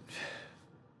wasn't.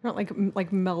 Not like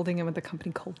melding in with the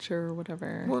company culture or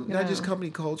whatever. Well, not just company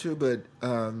culture, but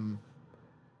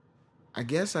I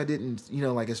guess I didn't,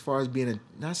 as far as being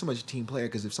not so much a team player,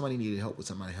 because if somebody needed help with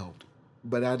something, I helped.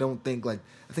 But I don't think I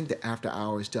think the after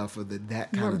hours stuff or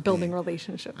that kind of building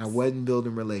relationships. I wasn't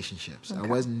building relationships. Okay. I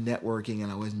wasn't networking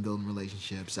and I wasn't building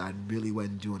relationships. I really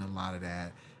wasn't doing a lot of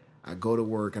that. I go to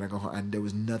work and I go home and there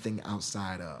was nothing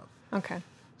outside of. Okay.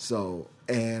 So,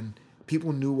 and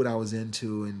people knew what I was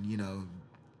into and,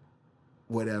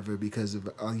 whatever because of,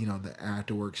 the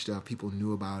after work stuff. People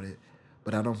knew about it,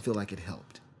 but I don't feel like it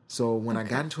helped. So when I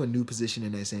got into a new position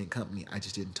in that same company, I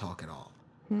just didn't talk at all.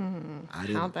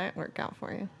 How'd that work out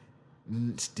for you?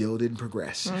 Still didn't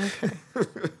progress. Okay.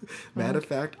 Matter of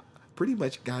fact, pretty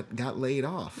much got laid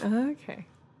off. Okay.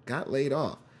 Got laid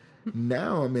off.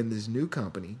 Now I'm in this new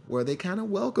company where they kind of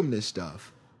welcome this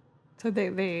stuff. So they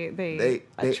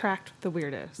attract the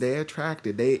weirdos. They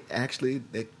attracted. They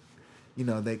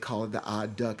call it the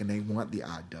odd duck, and they want the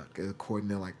odd duck according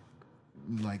to like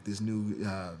this new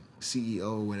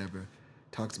CEO or whatever.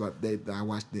 talks about that. I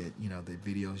watched the the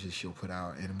videos that she'll put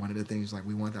out, and one of the things like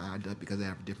we want the IW because they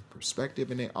have a different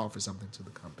perspective and they offer something to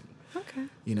the company. Okay.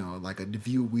 Like a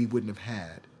view we wouldn't have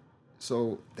had.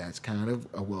 So that's kind of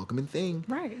a welcoming thing.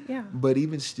 Right. Yeah. But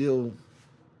even still,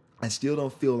 I still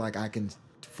don't feel like I can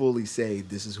fully say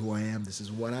this is who I am. This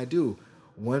is what I do.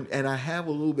 And I have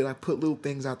a little bit. I put little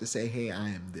things out to say, hey, I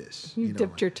am this. You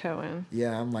dipped your toe in.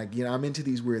 Yeah, I'm like, I'm into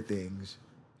these weird things.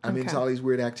 I'm into all these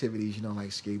weird activities, like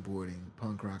skateboarding,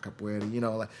 punk rock,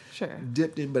 capoeira, like sure.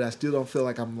 Dipped in, but I still don't feel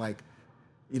like I'm like,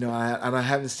 I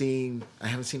haven't seen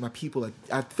my people.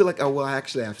 I feel like,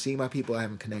 actually, I've seen my people. I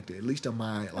haven't connected, at least on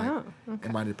my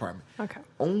in my department. Okay.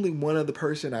 Only one other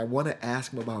person I want to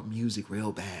ask him about music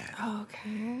real bad.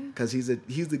 Okay. Because he's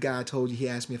the guy I told you. He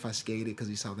asked me if I skated because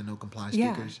he saw the no comply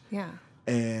stickers. Yeah.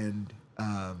 And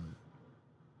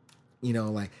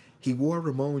like. He wore a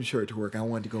Ramones shirt to work. I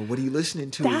wanted to go, what are you listening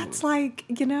to? That's like,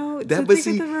 the thing with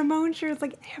the Ramones shirt,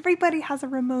 like everybody has a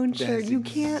Ramones shirt. You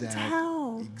can't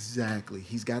tell. Exactly.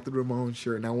 He's got the Ramones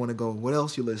shirt, and I want to go, what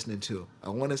else you listening to? I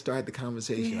want to start the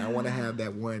conversation. Yeah. I want to have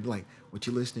that one, like, what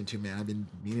you listening to, man? I've been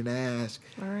meaning to ask.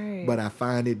 All right. But I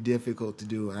find it difficult to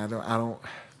do. I don't.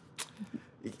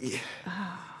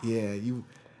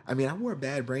 I wore a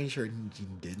Bad Brain shirt, and you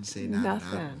didn't say not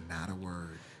a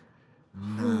word.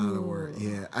 Not a word.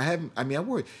 Yeah, I haven't. I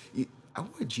wore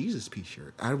a Jesus Peace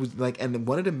shirt. I was like, and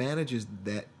one of the managers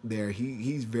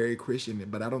he's very Christian,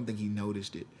 but I don't think he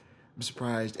noticed it. I'm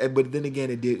surprised. But then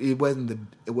again, it was the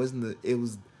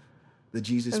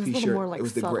Jesus Peace shirt. More like it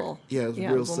was subtle. It was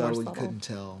real subtle. You couldn't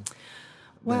tell.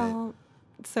 Well,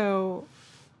 so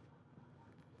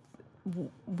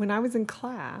when I was in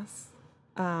class,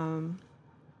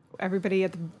 everybody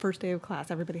at the first day of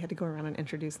class, everybody had to go around and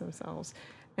introduce themselves.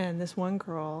 And this one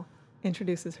girl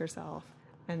introduces herself,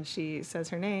 and she says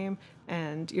her name,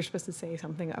 and you're supposed to say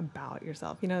something about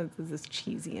yourself. There's this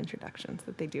cheesy introductions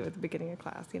that they do at the beginning of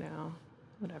class,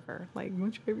 whatever. Like,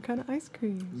 what's your favorite kind of ice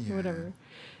cream? Yeah. Whatever.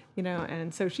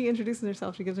 And so she introduces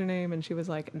herself, she gives her name, and she was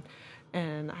like,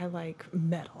 and I like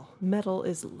metal. Metal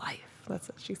is life. That's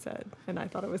what she said. And I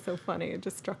thought it was so funny. It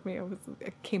just struck me.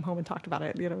 I came home and talked about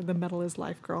it, the metal is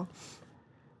life girl.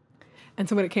 And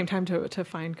so when it came time to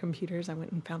find computers, I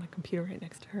went and found a computer right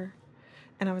next to her.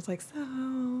 And I was like, so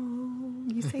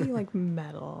you say you like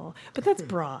metal, but that's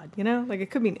broad, Like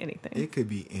it could mean anything. It could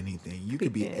be anything. You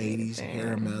could be 80s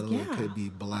hair metal. Yeah. It could be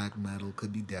black metal.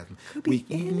 Could be death metal. Could be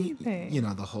anything.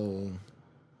 The whole,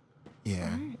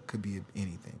 right. Could be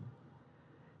anything.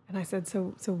 And I said,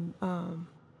 so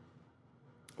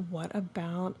what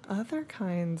about other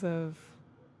kinds of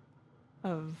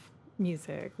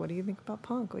music? What do you think about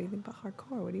punk? What do you think about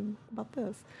hardcore? What do you think about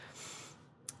this?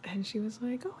 And she was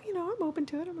like, I'm open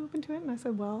to it. And I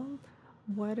said, well,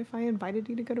 what if I invited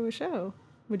you to go to a show?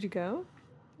 Would you go?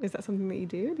 Is that something that you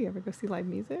do? Do you ever go see live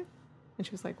music? And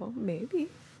she was like, well, maybe.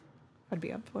 I'd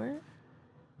be up for it.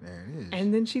 There it is.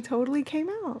 And then she totally came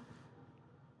out.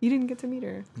 You didn't get to meet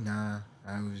her. Nah,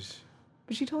 I was.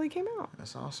 But she totally came out.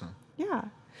 That's awesome. Yeah.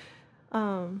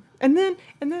 And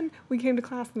then we came to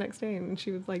class the next day, and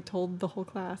she was like told the whole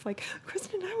class, like,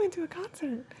 Kristen and I went to a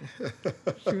concert.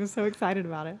 She was so excited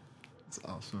about it. That's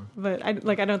awesome. But I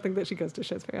don't think that she goes to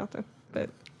shows very often. But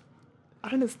I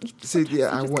don't know.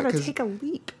 I want to take a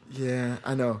leap. Yeah,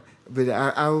 I know, but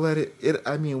I'll let it.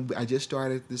 I just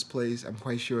started this place. I'm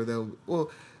quite sure though.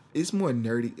 Well, it's more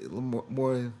nerdy, more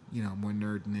more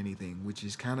nerd than anything, which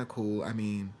is kind of cool.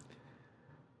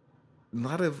 A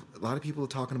lot of people are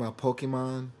talking about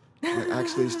Pokemon.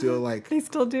 Actually, still like they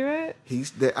still do it.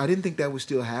 I didn't think that was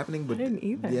still happening, but I didn't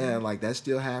either. Yeah, like that's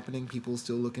still happening. People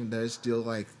still looking. There's still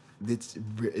like it's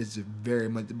very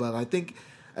much. But I think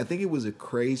it was a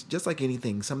craze. Just like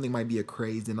anything, something might be a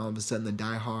craze, and all of a sudden the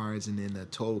diehards, and then the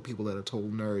total people that are total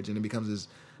nerds, and it becomes this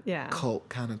cult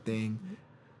kind of thing.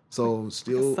 So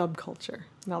still like a subculture.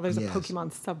 Now there's a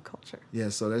Pokemon subculture. Yeah,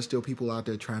 so there's still people out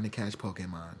there trying to catch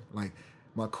Pokemon. Like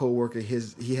my coworker,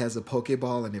 he has a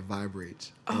Pokeball and it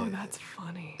vibrates. Oh, that's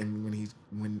funny. And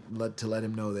to let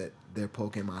him know that their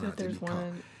Pokemon out to be caught.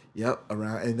 Yep,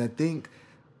 around. And I think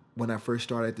when I first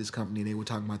started this company, they were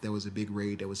talking about there was a big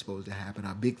raid that was supposed to happen,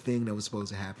 a big thing that was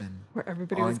supposed to happen, where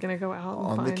everybody was going to go out and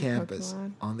on find the campus.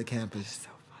 Pokemon. On the campus. That's so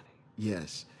funny.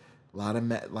 Yes. A lot of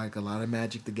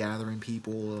Magic the Gathering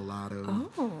people, a lot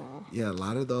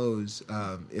of those.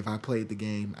 If I played the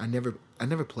game, I never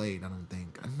played. I don't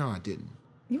think. No, I didn't.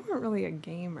 You weren't really a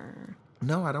gamer.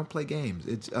 No, I don't play games.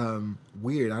 It's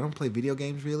weird. I don't play video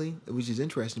games really, which is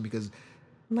interesting because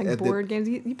like board games.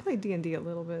 You played D&D a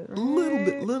little bit, right?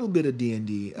 Little bit of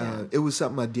D&D. It was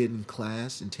something I did in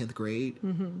class in 10th grade.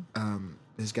 Mm-hmm.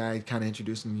 this guy kind of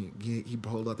introduced me. He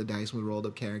pulled out the dice and we rolled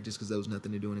up characters because there was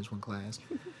nothing to do in this one class.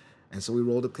 And so we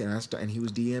rolled up and he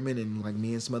was DMing, and like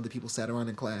me and some other people sat around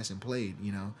in class and played,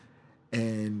 you know.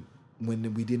 And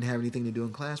when we didn't have anything to do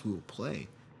in class, we would play.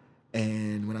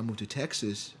 And when I moved to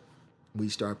Texas, we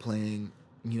started playing,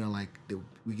 you know, like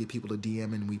we get people to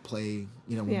DM and we play,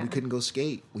 you know, when we couldn't go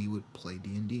skate, we would play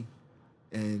D&D.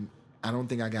 And I don't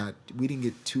think we didn't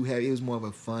get too heavy. It was more of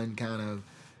a fun kind of,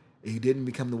 it didn't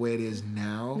become the way it is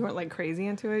now. You weren't like crazy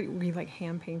into it? Were you like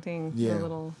hand painting the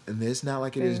little and it's not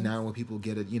like it is now where people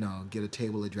get a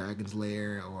table at Dragon's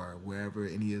Lair or wherever,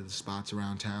 any of the spots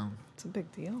around town. It's a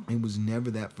big deal. It was never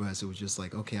that for us. It was just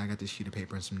like, okay, I got this sheet of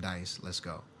paper and some dice. Let's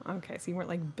go. Okay, so you weren't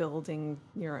like building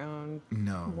your own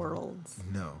worlds.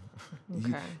 No.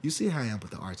 Okay. You see how I am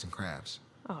with the arts and crafts.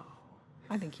 Oh,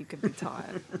 I think you could be taught.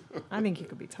 I think you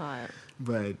could be taught.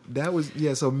 But that was,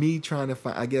 so me trying to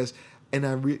find, I guess, and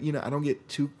I don't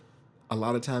get a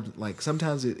lot of times, like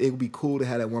sometimes it would be cool to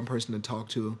have that one person to talk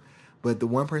to, but the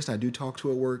one person I do talk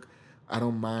to at work, I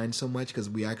don't mind so much because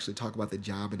we actually talk about the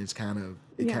job and it kind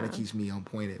of keeps me on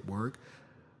point at work.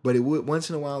 But it would, once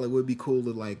in a while, it would be cool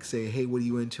to like say, hey, what are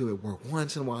you into at work?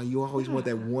 Once in a while, you always want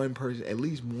that one person, at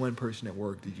least one person at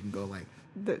work that you can go like,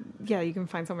 you can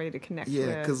find somebody to connect with.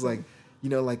 Yeah, because like,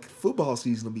 like football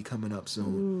season will be coming up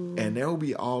soon, and there will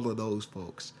be all of those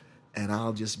folks, and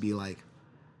I'll just be like,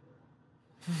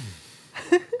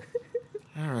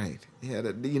 all right,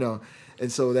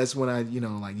 and so that's when I,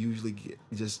 like usually get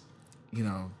just,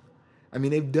 I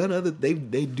mean, they've done they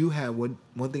do have one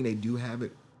thing they do have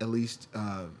it, at least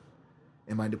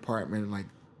in my department, like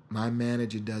my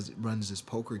manager runs this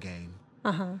poker game,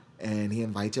 and he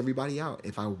invites everybody out.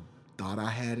 If I thought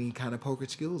I had any kind of poker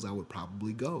skills, I would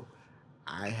probably go.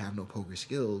 I have no poker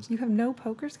skills. You have no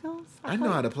poker skills? I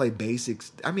know how to play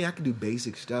basics. I mean, I can do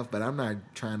basic stuff, but I'm not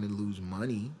trying to lose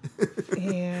money.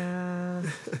 Yeah.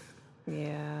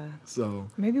 So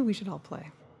maybe we should all play.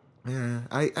 Yeah,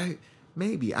 I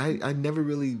maybe. I never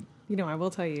really. I will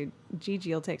tell you,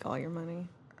 Gigi will take all your money.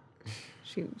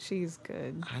 She's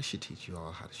good. I should teach you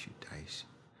all how to shoot dice.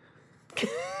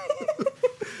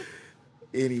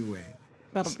 Anyway.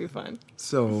 That'll be fun.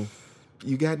 So,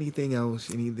 you got anything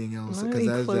else? Any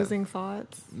closing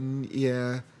thoughts?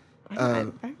 Yeah.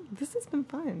 This has been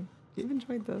fun. I've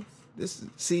enjoyed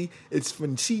this. It's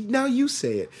fun. See, now you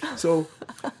say it. So,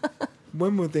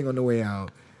 one more thing on the way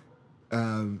out.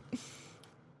 During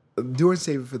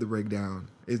Save It for the Breakdown,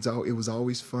 it was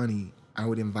always funny. I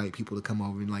would invite people to come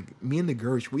over, and like me and the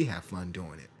Gersh, we have fun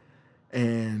doing it.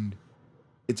 And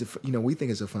it's we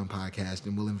think it's a fun podcast,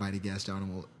 and we'll invite a guest on,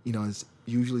 and it's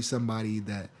usually somebody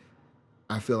that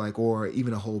I feel like, or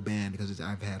even a whole band, because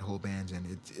I've had whole bands,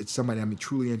 and it's somebody I'm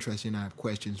truly interested in. I have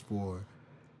questions for,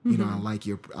 I like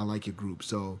your group,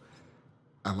 so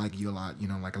I like you a lot.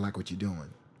 Like I like what you're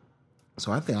doing.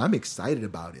 So I think I'm excited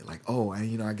about it. Like,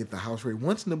 I get the house ready.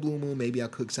 Once in a blue moon, maybe I'll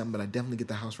cook something, but I definitely get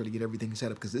the house ready, get everything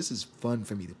set up, because this is fun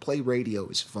for me. To play radio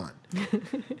is fun.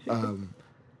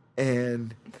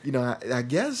 And, I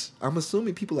guess I'm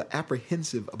assuming people are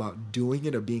apprehensive about doing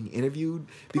it or being interviewed.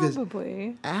 Because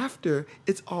probably. After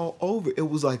it's all over, it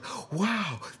was like,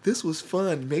 wow, this was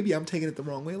fun. Maybe I'm taking it the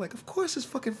wrong way. Like, of course it's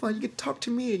fucking fun. You get to talk to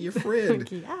me and your friend.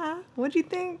 Yeah. What'd you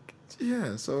think?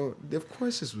 Yeah, so of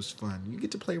course this was fun. You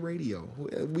get to play radio.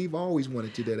 We've always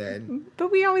wanted to do that.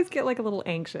 But we always get like a little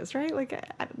anxious, right? Like,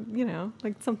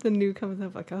 like something new comes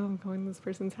up, like, I'm going to this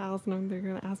person's house and they're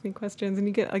going to ask me questions. And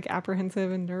you get like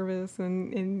apprehensive and nervous,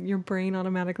 and your brain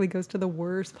automatically goes to the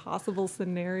worst possible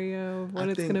scenario of what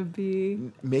it's going to be.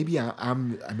 Maybe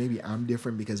I'm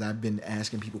different because I've been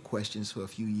asking people questions for a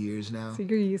few years now. So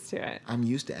you're used to it. I'm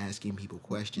used to asking people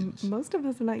questions. Most of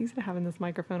us are not used to having this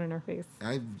microphone in our face.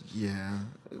 Yeah,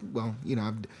 well,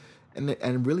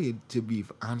 and really, to be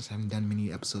honest, I haven't done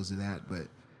many episodes of that, but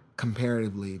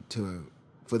comparatively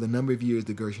for the number of years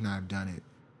that Gersh and I have done it,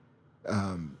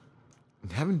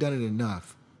 haven't done it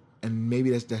enough, and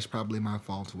maybe that's probably my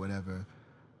fault or whatever,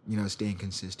 staying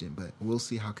consistent, but we'll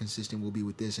see how consistent we'll be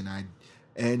with this,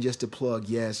 and just to plug,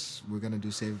 yes, we're going to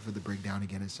do Save It for the Breakdown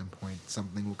again at some point.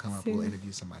 Something will come up, we'll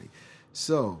interview somebody.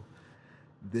 So,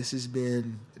 this has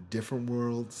been A Different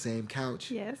World, Same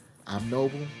Couch. Yes. I'm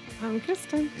Noble. I'm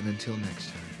Kristen. And until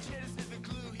next time.